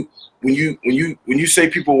when you say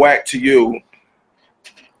people whack to you,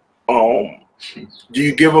 do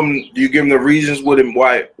you give them the reasons with them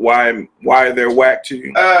why they're whack to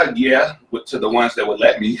you? Yeah, to the ones that would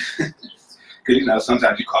let me. Because, you know,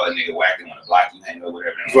 sometimes you call a nigga whack, they want to block you, hang or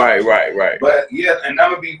whatever. Right. But yeah, and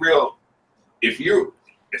I'm gonna be real.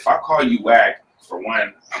 If I call you whack, for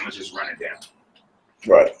one, I'm gonna just run it down.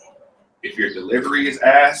 Right. If your delivery is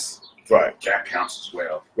ass, that counts as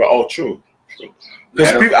well. Well, oh, true.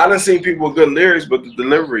 Because I done seen people with good lyrics, but the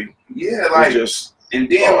delivery, like, just. And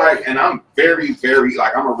then, and I'm very, very,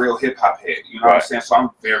 like, I'm a real hip hop head. You know what I'm saying? So I'm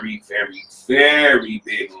very, very, very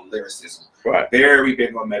big on lyricism. Right. Very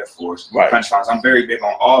big on metaphors. Punchlines. I'm very big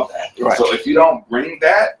on all that. Right. So if you don't bring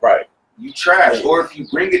that, you trash. Or if you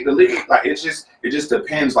bring it, the lyric, like, it just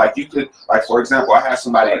depends. Like, you could, like, for example, I had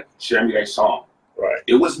somebody share me their song. Right.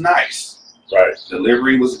 It was nice. Right.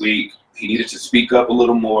 Delivery was weak. He needed to speak up a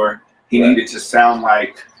little more. He needed to sound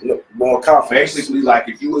like more confident. Basically, like,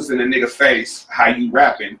 if you was in a nigga face, how you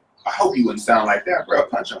rapping, I hope you wouldn't sound like that, bro.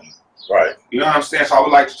 Punch on you. Right. You know what I'm saying? So I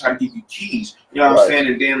would like to try to give you keys. You know what I'm saying?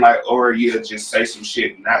 And then, like, or just say some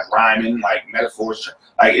shit, not rhyming, like metaphors.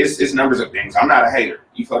 Like, it's numbers of things. I'm not a hater.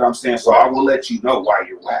 You feel what I'm saying? So I will let you know why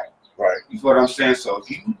you're whack. Right. You feel what I'm saying? So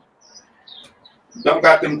if you don't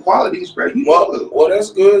got them qualities, bro, well,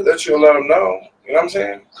 that's good that you'll let them know. You know what I'm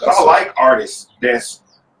saying? I like artists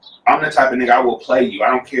I'm the type of nigga, I will play you. I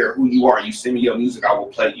don't care who you are. You send me your music, I will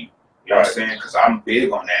play you. You know what I'm saying? Because I'm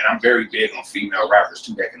big on that. And I'm very big on female rappers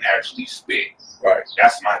too that can actually spit. Right.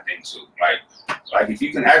 That's my thing too. Like if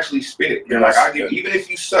you can actually spit, then like even if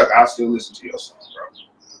you suck, I'll still listen to your song,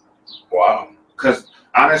 bro. Wow. Because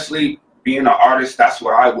honestly, being an artist, that's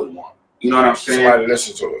what I would want. You know what I'm saying? Somebody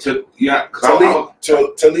listen to it.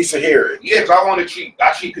 To at least hear it. Yeah, because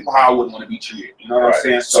I treat people how I would want to be treated. You know what I'm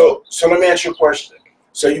saying? So let me ask you a question.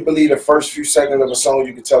 So you believe the first few seconds of a song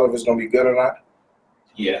you can tell if it's gonna be good or not?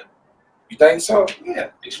 Yeah. You think so? Yeah,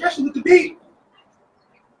 especially with the beat.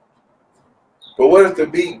 But what if the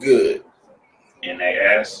beat good? In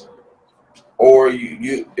their ass. Or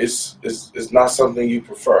it's not something you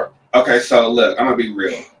prefer. Okay, so look, I'm gonna be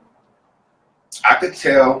real. I could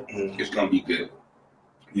tell it's gonna be good.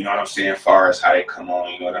 You know what I'm saying? As far as how they come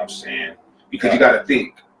on, you know what I'm saying? Because you gotta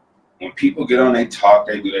think, when people get on, they talk,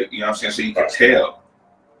 they do that, you know what I'm saying? So you can tell.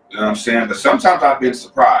 You know what I'm saying? But sometimes I've been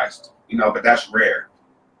surprised, you know, but that's rare.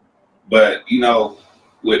 But, you know,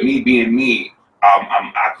 with me being me,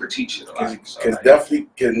 I critique it a lot.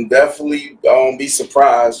 Can definitely be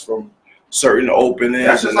surprised from certain openings.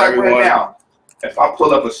 That's just like right now. If I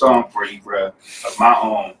pull up a song for you, bro, of my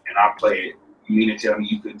own, and I play it, you mean to tell me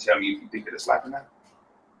you couldn't tell me if you think it's slap or not?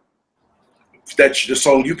 That's the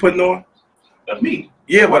song you putting on? Of me.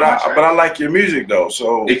 Yeah, but I like your music though.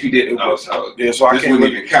 So if you didn't know, so I can't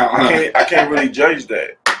really count. I can't really judge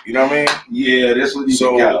that. You know what I mean? Yeah, this would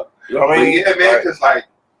even count. You know what I mean? But yeah, man,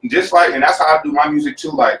 because and that's how I do my music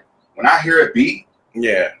too. Like when I hear a beat,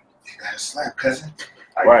 yeah, you gotta slap, cousin.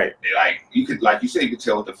 Like you could, like you said, you could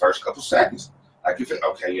tell with the first couple seconds. Like you feel,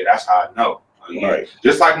 okay, yeah, that's how I know. Right.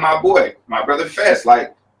 Just like my brother Fest.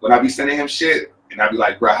 Like when I be sending him shit, and I be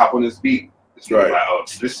like, bro, hop on this beat. Right. Like, oh,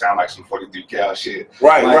 this sound like some 43CAL shit.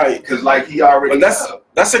 Right. Because he already. But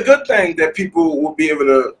that's a good thing that people will be able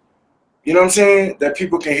to, you know what I'm saying? That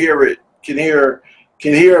people can hear it, can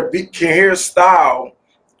hear style,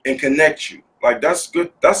 and connect you. Like that's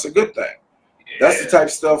good. That's a good thing. Yeah. That's the type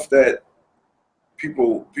of stuff that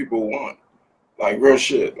people want. Like real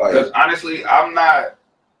shit. Like, because honestly, I'm not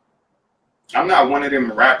one of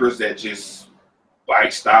them rappers that just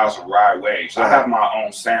like styles and ride waves. I have my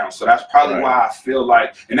own sound, so that's probably why I feel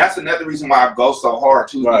like, and that's another reason why I go so hard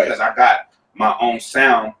too, because I got my own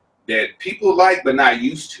sound that people like but not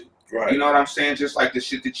used to. Right. You know what I'm saying? Just like the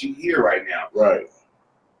shit that you hear right now. Right.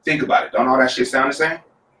 Think about it. Don't all that shit sound the same?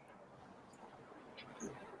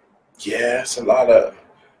 Yeah, it's a lot of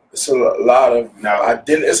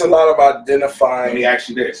identifying. Let me ask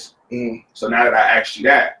you this. So now that I asked you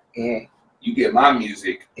that, you get my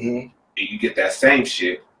music. And you get that same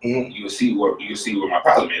shit, you'll see where my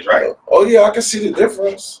problem is, right? Oh yeah, I can see the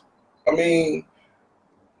difference. I mean,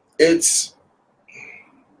 it's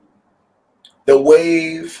the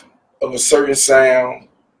wave of a certain sound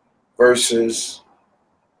versus,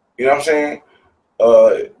 you know what I'm saying,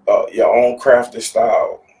 your own crafted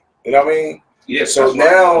style. You know what I mean? Yeah. So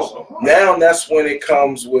now that's when it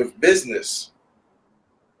comes with business.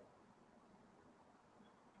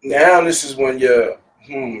 Now this is when your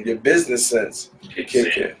business sense kick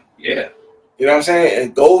in. Yeah. You know what I'm saying?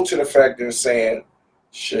 And go to the fact of saying,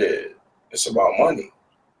 shit, it's about money.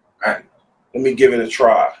 Right. Let me give it a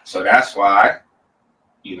try. So that's why,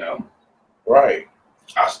 you know, right,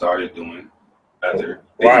 I started doing other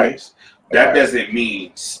things. That doesn't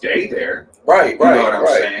mean stay there. Right. You know what I'm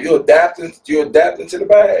saying? You're adapting to the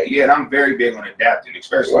bag. Yeah, and I'm very big on adapting,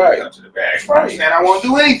 especially when it comes to the bag. You know what I'm saying? I won't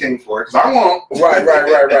do anything for it because I won't. Right.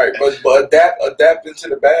 But adapting to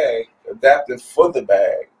the bag, adapting for the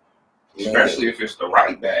bag. Especially if it's the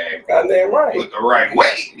right bag. Goddamn right. With the right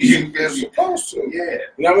way. You're supposed to. Yeah.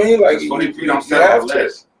 You know what I mean? Like, you don't settle for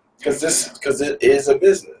less. Because it is a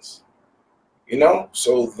business. You know?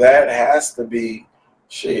 So that has to be,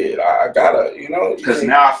 shit, I gotta, you know. Because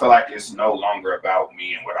now I feel like it's no longer about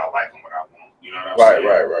me and what I like and what I want. You know what I'm saying?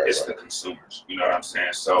 Right. It's the consumers. You know what I'm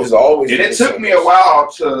saying? So it's always. And it took me a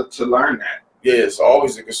while to learn that. Yeah, it's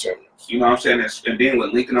always the consumers. You know what I'm saying? And then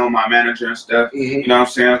with linking on my manager and stuff, you know what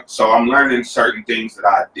I'm saying? So I'm learning certain things that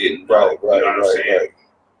I didn't know. Right. You know what I'm saying? Right.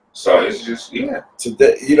 So it's just, yeah.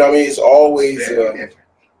 Today, you know what I mean? It's always a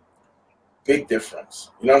big difference.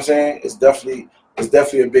 You know what I'm saying? It's definitely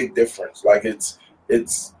a big difference. Like it's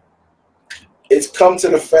come to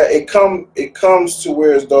the fact. It comes to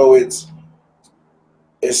where as though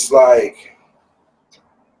it's like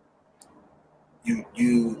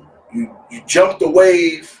you jump the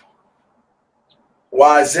wave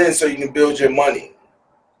while it's in so you can build your money.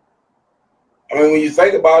 I mean, when you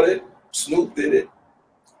think about it, Snoop did it.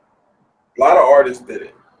 A lot of artists did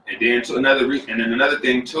it. And then to another reason, and then another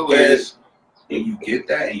thing too is, when you get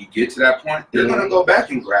that and you get to that point, they're gonna go back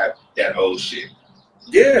and grab that old shit.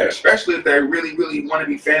 Yeah. Especially if they really, really want to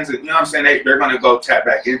be fans of, you know what I'm saying? They're gonna go tap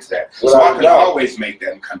back into that. So I can always make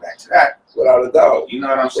that and come back to that. Without a doubt. You know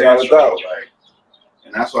what I'm saying? Without a doubt. Like,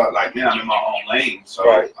 and that's why, like, man, I'm in my own lane. So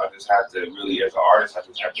I just have to really, as an artist, I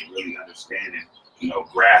just have to really understand and, you know,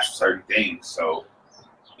 grasp certain things. So,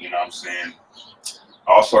 you know what I'm saying?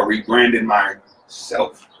 Also rebranded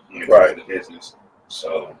myself when it comes to the business.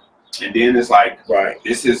 So, and then it's like,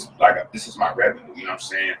 this is my revenue. You know what I'm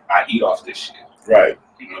saying? I eat off this shit. Right.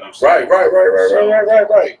 You know what I'm saying?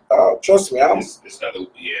 Right. Trust me,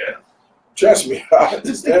 Trust me, I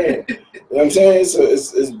understand. You know what I'm saying?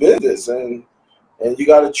 It's business, and you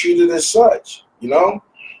got to treat it as such. You know,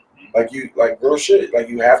 like real shit. Like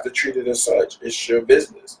you have to treat it as such. It's your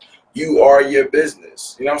business. You are your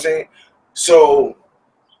business. You know what I'm saying? So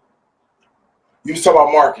you was talking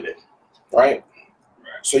about marketing, right?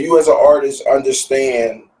 So you as an artist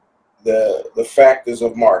understand the factors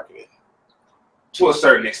of marketing. To a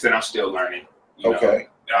certain extent, I'm still learning. You know?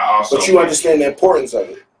 But you understand the importance of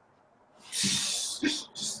it.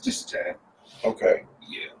 Just a tad. Okay.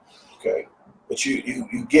 Yeah. Okay. But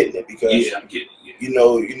you getting it because I'm getting it. You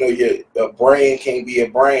know your brand can't be a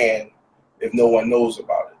brand if no one knows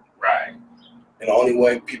about it. Right. And the only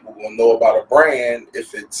way people will know about a brand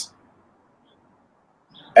if it's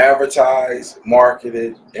advertised,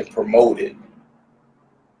 marketed, and promoted.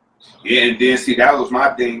 Yeah, and then see that was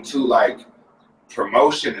my thing too. Like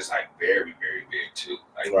promotion is like very, very big too.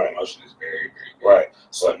 Like promotion is very, very big. Right.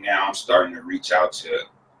 So now I'm starting to reach out to,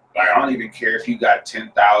 like, I don't even care if you got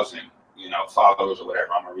 10,000, you know, followers or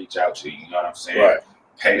whatever. I'm gonna reach out to you. You know what I'm saying? Right.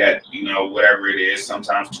 Pay that, you know, whatever it is.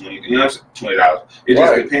 Sometimes $20. You know, $20. It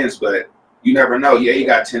just depends, but you never know. Yeah, you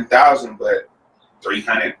got 10,000, but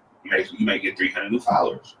 300. You may get 300 new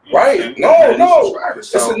followers. You know No.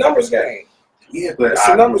 It's a numbers game. Yeah, but it's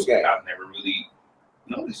a numbers game. I've never really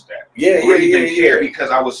noticed that. Yeah, I really didn't care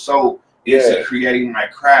because I was so into creating my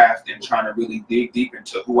craft and trying to really dig deep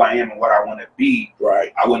into who I am and what I want to be.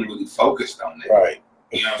 Right. I wasn't really focused on that. Right.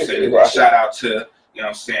 You know what I'm saying? Shout out to, you know what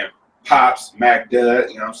I'm saying, Pops, Mac Dud,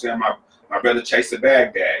 you know what I'm saying, my brother Chase the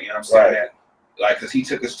Baghdad, you know what I'm saying? That, like, because he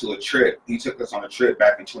took us to a trip. He took us on a trip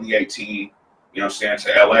back in 2018, you know what I'm saying,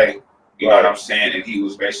 to LA. You know what I'm saying? And he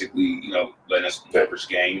was basically, you know, letting us peppers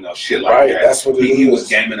game, you know, shit like that. That's what he was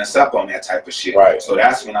gaming us up on that type of shit. Right. So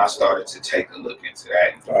that's when I started to take a look into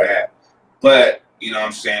that and do that. But, you know what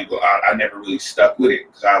I'm saying, but I never really stuck with it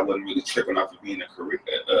because I wasn't really tripping off of being a career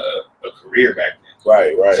back then.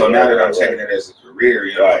 Right. So now that I'm taking it as a career,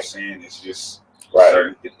 you know what I'm saying, it's just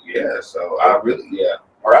certain, so I really,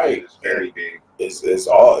 marketing is very big. It's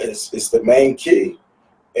the main key.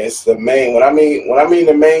 It's the main. When I mean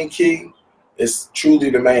the main key, it's truly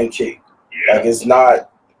the main key. Yeah. Like it's not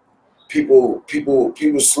people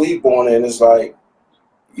sleep on it. And it's like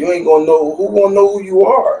you ain't gonna know who you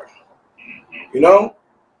are. You know,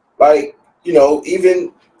 like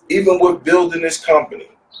even with building this company,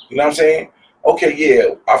 you know what I'm saying? Okay,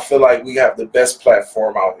 yeah, I feel like we have the best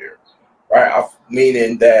platform out here, right?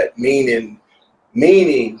 Meaning that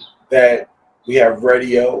we have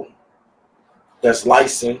radio that's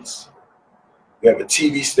licensed. We have a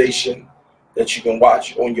TV station that you can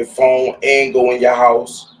watch on your phone and go in your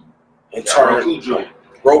house and turn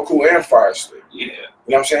Roku and Fire Stick. Yeah. You know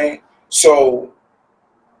what I'm saying? So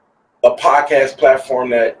a podcast platform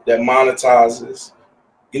that monetizes,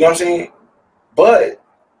 you know what I'm saying? But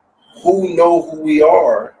who know who we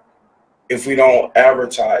are if we don't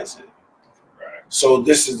advertise it? Right. So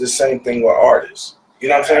this is the same thing with artists. You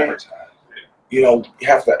know what I'm saying? You know, you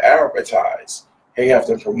have to advertise. And you have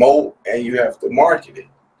to promote and you have to market it.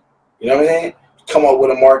 You know what I mean? Come up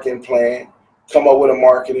with a marketing plan.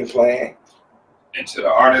 And to the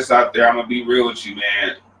artists out there, I'm gonna be real with you,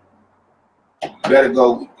 man. You better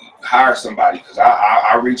go hire somebody because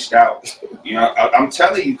I reached out. You know, I'm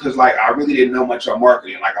telling you because like I really didn't know much on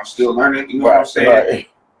marketing. Like I'm still learning. You know what I'm saying? Right.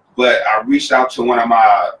 But I reached out to one of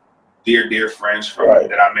my dear friends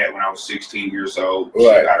that I met when I was 16 years old. She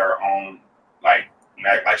got her own like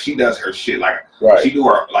she does her shit she do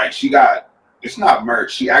her it's not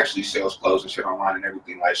merch. She actually sells clothes and shit online and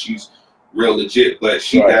everything. Like she's real legit, but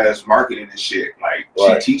she does marketing and shit. Like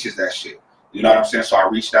she teaches that shit. You know what I'm saying? So I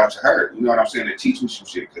reached out to her. You know what I'm saying? To teach me some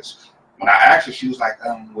shit. Because when I asked her, she was like,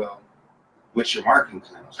 well, what's your marketing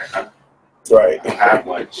plan? I was like, huh? Right. I don't have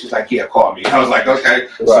one. She's like, yeah, call me. I was like, okay.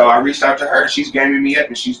 So I reached out to her. She's gaming me up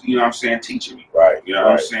and she's, you know what I'm saying, teaching me. Right. You know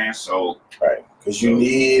what I'm saying? So. Right. Because you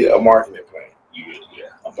need a marketing plan.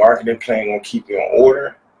 A marketing plan will keep you in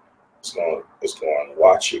order. It's going to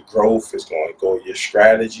watch your growth. It's going to go your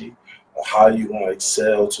strategy on how you want to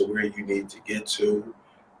excel to where you need to get to.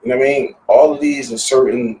 You know what I mean? All of these are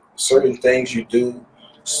certain things you do.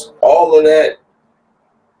 All of that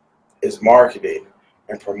is marketing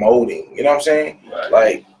and promoting. You know what I'm saying? Right.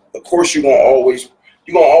 Like, of course, you're gonna always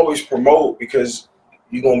promote because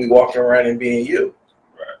you're gonna be walking around and being you.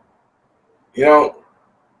 Right. You know,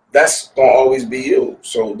 that's gonna always be you.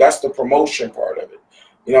 So that's the promotion part of it.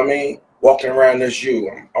 You know what I mean? Walking around as you.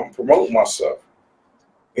 I'm promoting myself.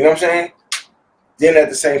 You know what I'm saying? Then at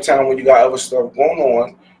the same time, when you got other stuff going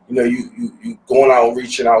on, you know, you going out and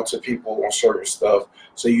reaching out to people on certain stuff.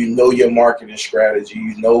 So you know your marketing strategy.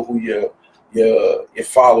 You know who your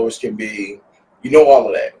followers can be. You know all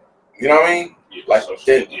of that. You know what I mean? Yeah, Like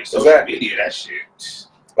social media, that shit.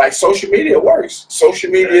 Like social media works. Social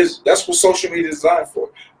media that's what social media is designed for.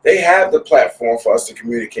 They have the platform for us to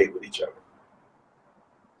communicate with each other.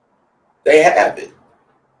 They have it.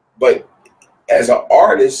 But as an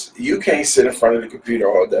artist, you can't sit in front of the computer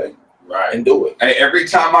all day and do it. Hey, every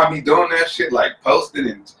time I be doing that shit, like posting,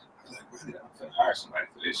 and I'm like, really, I'm gonna hire somebody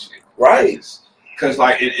for this shit. Right. Because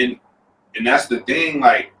like, and that's the thing,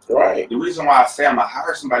 like, right. The reason why I say I'm gonna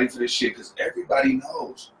hire somebody for this shit, because everybody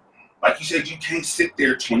knows. Like you said, you can't sit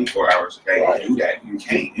there 24 hours a day and do that. You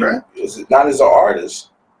can't, right? Is it not as an artist?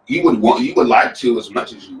 You would like to as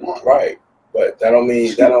much as you want. Right. But that don't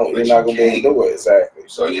mean you're not gonna be able to do it. Exactly.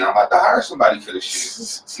 So I'm about to hire somebody for this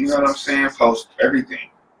shit. You know what I'm saying? Post everything.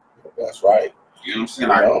 That's right. You know what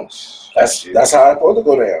I'm saying? That's how it's supposed to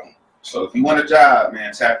go down. So if you want a job,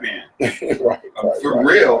 man, tap in. For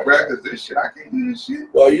real, bro, because this shit, I can't do this shit.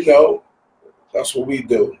 Well, you know, that's what we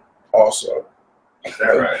do also. Is that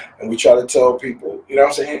right? And we try to tell people, you know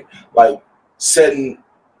what I'm saying? Like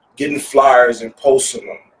getting flyers and posting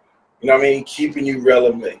them. You know what I mean? Keeping you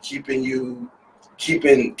relevant, keeping when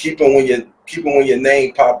your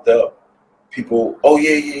name popped up, people, oh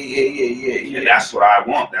yeah. And that's what I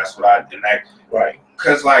want. Right.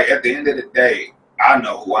 Because like at the end of the day, I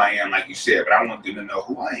know who I am, like you said, but I want them to know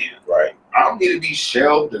who I am. Right. I don't need to be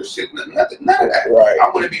shelved or sitting, none of that. Right. I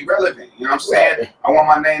want to be relevant. You know what I'm saying? Right. I want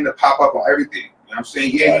my name to pop up on everything. You know what I'm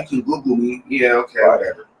saying? Yeah, you can Google me. Yeah, okay,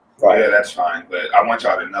 whatever. Right. Yeah, that's fine. But I want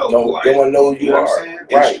y'all to know who I am. They want to know who you are. What I'm saying?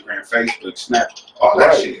 Right. Instagram, Facebook, Snap, all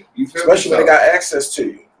that shit. You feel me? Especially when they got access to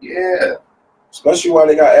you. Yeah. Especially while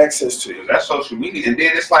they got access to you. That's social media. And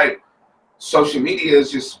then it's like social media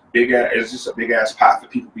is just a big ass pot for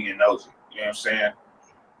people being nosy. You know what I'm saying?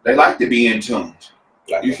 They like to be in tune.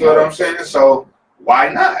 You feel what I'm saying? So why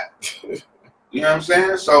not? You know what I'm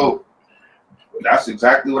saying? So that's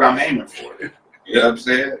exactly what I'm aiming for. You know what I'm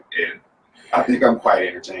saying? And I think I'm quite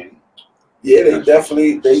entertaining. Yeah, they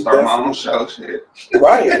definitely start my own show. Shit.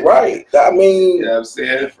 Right. I mean, you know what I'm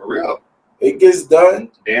saying? For real. It gets done.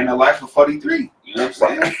 Day in the life of 43. You know what I'm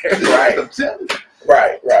saying? Right. I'm telling you.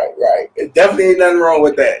 Right. It definitely ain't nothing wrong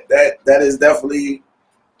with that. That is definitely.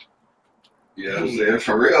 You know what I'm saying?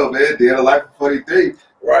 For real, man. Day in the life of 43.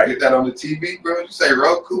 Right. Get that on the TV, bro. You say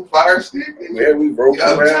Roku, Fire Stick. Yeah, we Roku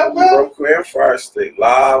and Fire Stick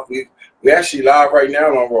live. We actually live right now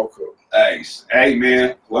on Roku. Hey,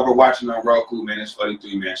 man. Whoever watching on Roku, man, it's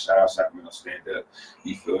 43, man. Shout out Sacramento Stand Up.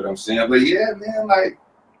 You feel what I'm saying? But yeah, man, like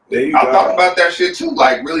I thought about that shit too.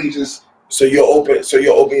 Like really just. So you'll open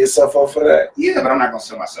yourself up for that? Yeah, but I'm not gonna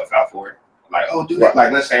sell myself out for it. Like, do that.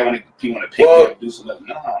 Like, let's say you want to pick me up, do something.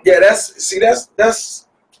 No. Yeah, that's the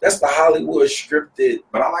Hollywood scripted.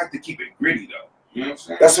 But I like to keep it gritty though. You know what I'm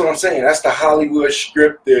saying? That's what I'm saying. That's the Hollywood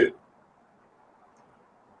scripted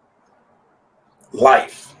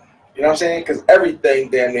life. You know what I'm saying? Because everything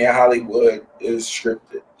damn near Hollywood is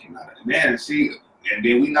scripted. Man, see, and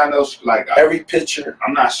then we not know like every picture.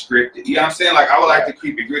 I'm not scripted. You know what I'm saying? Like I would like to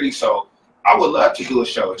keep it gritty, so I would love to do a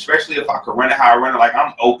show, especially if I could run it how I run it. Like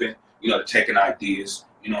I'm open, to taking ideas,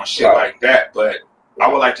 and shit like that. But I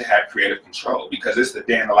would like to have creative control because it's the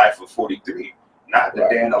day in the life of 43, not the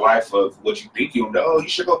day in the life of what you think you know. Oh, you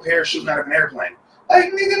should go parachuting out of an airplane. Like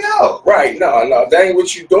nigga, no. Right? No. That ain't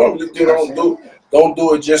what you doing. Don't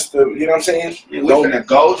do it just to. You know what I'm saying? Yeah, we're gonna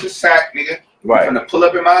go to SAC, nigga. Right. We're gonna pull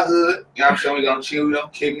up in my hood. You know what I'm saying? We're gonna chill. We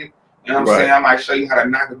don't kick it. You know what I'm saying? I might show you how to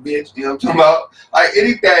knock a bitch. You know what I'm talking about? Like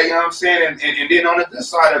anything. You know what I'm saying? And then on the good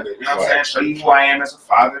side of it, you know what I'm saying? Show you who I am as a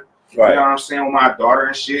father. Right. You know what I'm saying? With my daughter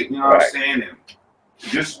and shit. You know what I'm saying? And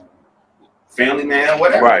just family man,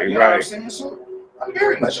 whatever. Right. You know what I'm saying? So I'm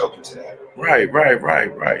very much open to that. Right. You know what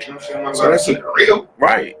I'm saying? So that's real.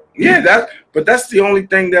 Right. Yeah. That's the only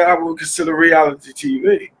thing that I would consider reality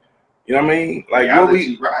TV. You know what I mean? Like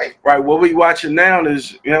reality, what we watching now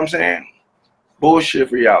is, you know what I'm saying? Bullshit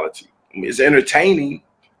reality. I mean, it's entertaining,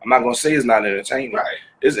 I'm not gonna say it's not entertaining. Right.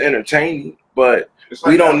 It's entertaining, but it's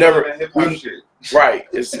like we don't never. Shit. Right.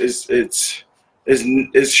 It's scripted.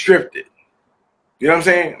 You know what I'm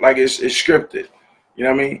saying? Like it's scripted. You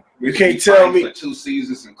know what I mean? You can't tell me for 2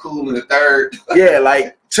 seasons and cool in the third. Yeah,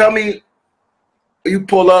 like tell me you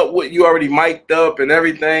pull up what you already mic'd up and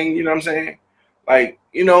everything. You know what I'm saying? Like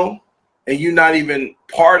and you're not even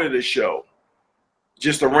part of the show.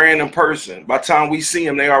 Just a random person. By the time we see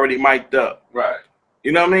them, they already mic'd up. Right.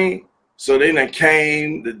 You know what I mean? So they done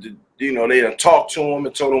came, they done talked to them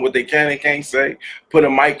and told them what they can and can't say, put a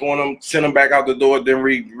mic on them, send them back out the door, then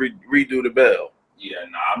redo the bell. Yeah,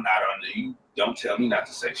 no, I'm not under you. Don't tell me not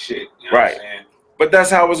to say shit. You know right. what I'm saying? But that's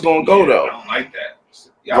how it's going to go, though. I don't like that.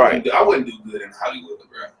 Yeah, I wouldn't do good in Hollywood,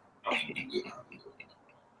 bro. I wouldn't do good in Hollywood.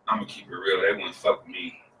 I'm going to keep it real. They wouldn't fuck with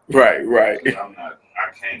me. Right. I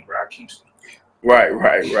can't, bro. I keep some. Right.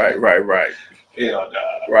 Hell,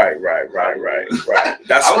 nah. Right.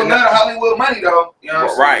 That's I would love Hollywood money though. You know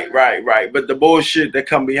what I'm saying? Right. But the bullshit that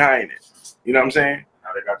come behind it. You know what I'm saying? Now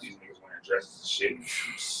they got these niggas wearing dresses and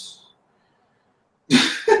shit.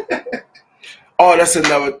 Oh, that's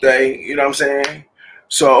another thing. You know what I'm saying?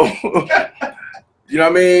 So, you know what I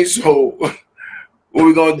mean? So, what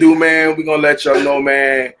we gonna do, man? We gonna let y'all know,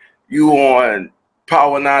 man. You on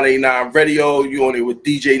Power 989 Radio. You on it with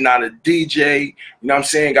DJ Not a DJ. You know what I'm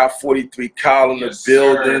saying? Got 43CAL in the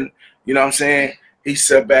building. Sir. You know what I'm saying? He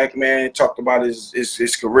sat back, man, talked about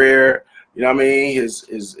his career. You know what I mean?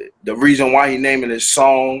 The reason why he naming his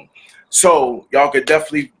song. So y'all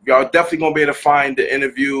definitely gonna be able to find the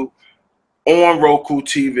interview on Roku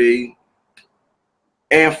TV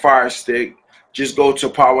and Fire Stick. Just go to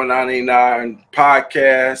Power 989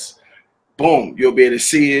 Podcast. Boom, you'll be able to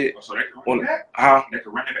see it. So they can run it back? They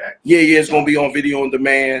can run it back? Yeah, it's going to be on video on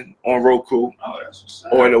demand on Roku. Oh, that's what's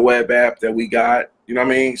up. Or the web app that we got. You know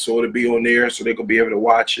what I mean? So it'll be on there so they can be able to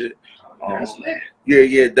watch it. That's lit.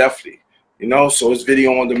 Yeah, definitely. So it's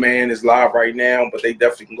video on demand. It's live right now, but they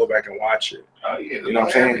definitely can go back and watch it. Oh, yeah. You know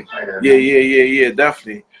what I'm saying? Yeah,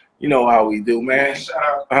 definitely. You know how we do, man.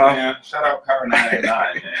 Shout out Power 989,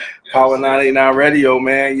 man. Power 989 Radio,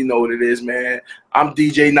 man. You know what it is, man. I'm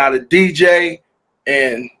DJ Not a DJ,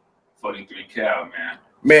 and 43CAL, man.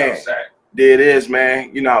 Man, there it is,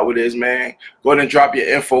 man. You know how it is, man. Go ahead and drop your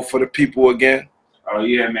info for the people again. Oh,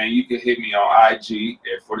 yeah, man. You can hit me on IG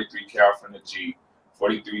at 43CAL from the G.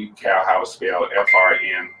 43CAL, how it's spelled,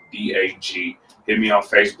 FRMDAG. Hit me on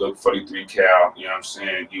Facebook, 43CAL. You know what I'm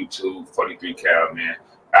saying? YouTube, 43CAL, man.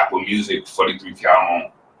 Apple Music, 43CAL on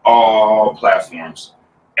all platforms,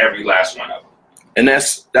 every last one of them. And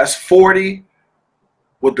that's 40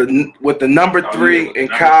 with the number 3 and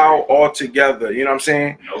Kyle all together. You know what I'm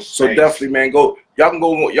saying? No space. So definitely, man, y'all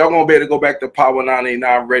gonna be able to go back to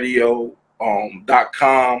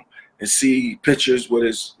power989radio.com and see pictures with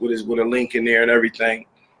a link in there and everything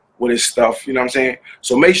with his stuff. You know what I'm saying?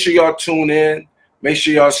 So make sure y'all tune in. Make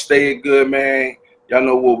sure y'all stay good, man. Y'all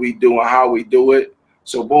know what we do and how we do it.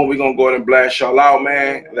 So, boom, we're going to go ahead and blast y'all out,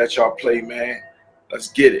 man. Let y'all play, man. Let's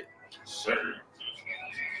get it. Sir.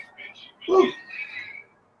 Woo.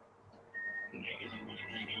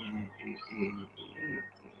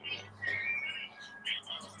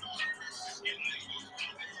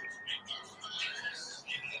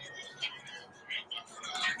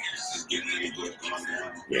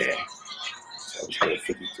 Yeah. That was good.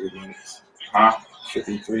 53 minutes. Huh?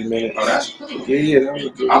 53 minutes. Oh, that's good. Yeah, that was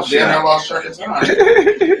good. I was there and I lost track of time.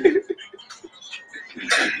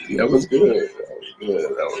 That was good. That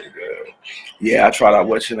was good. Yeah, I tried out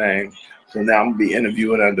what's your name. So now I'm gonna be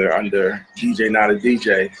interviewing under DJ Not a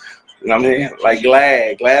DJ. You know what I mean? Like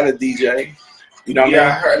Glad a DJ. You know what I mean?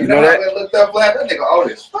 I heard. You know that? I looked up Glad. That nigga old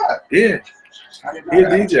as fuck. Yeah. He a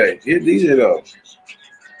DJ though.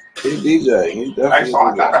 He a DJ. He definitely.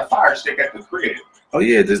 I got a Fire Stick at the crib. Oh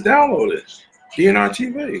yeah, just download it. DNR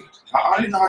TV. I didn't know how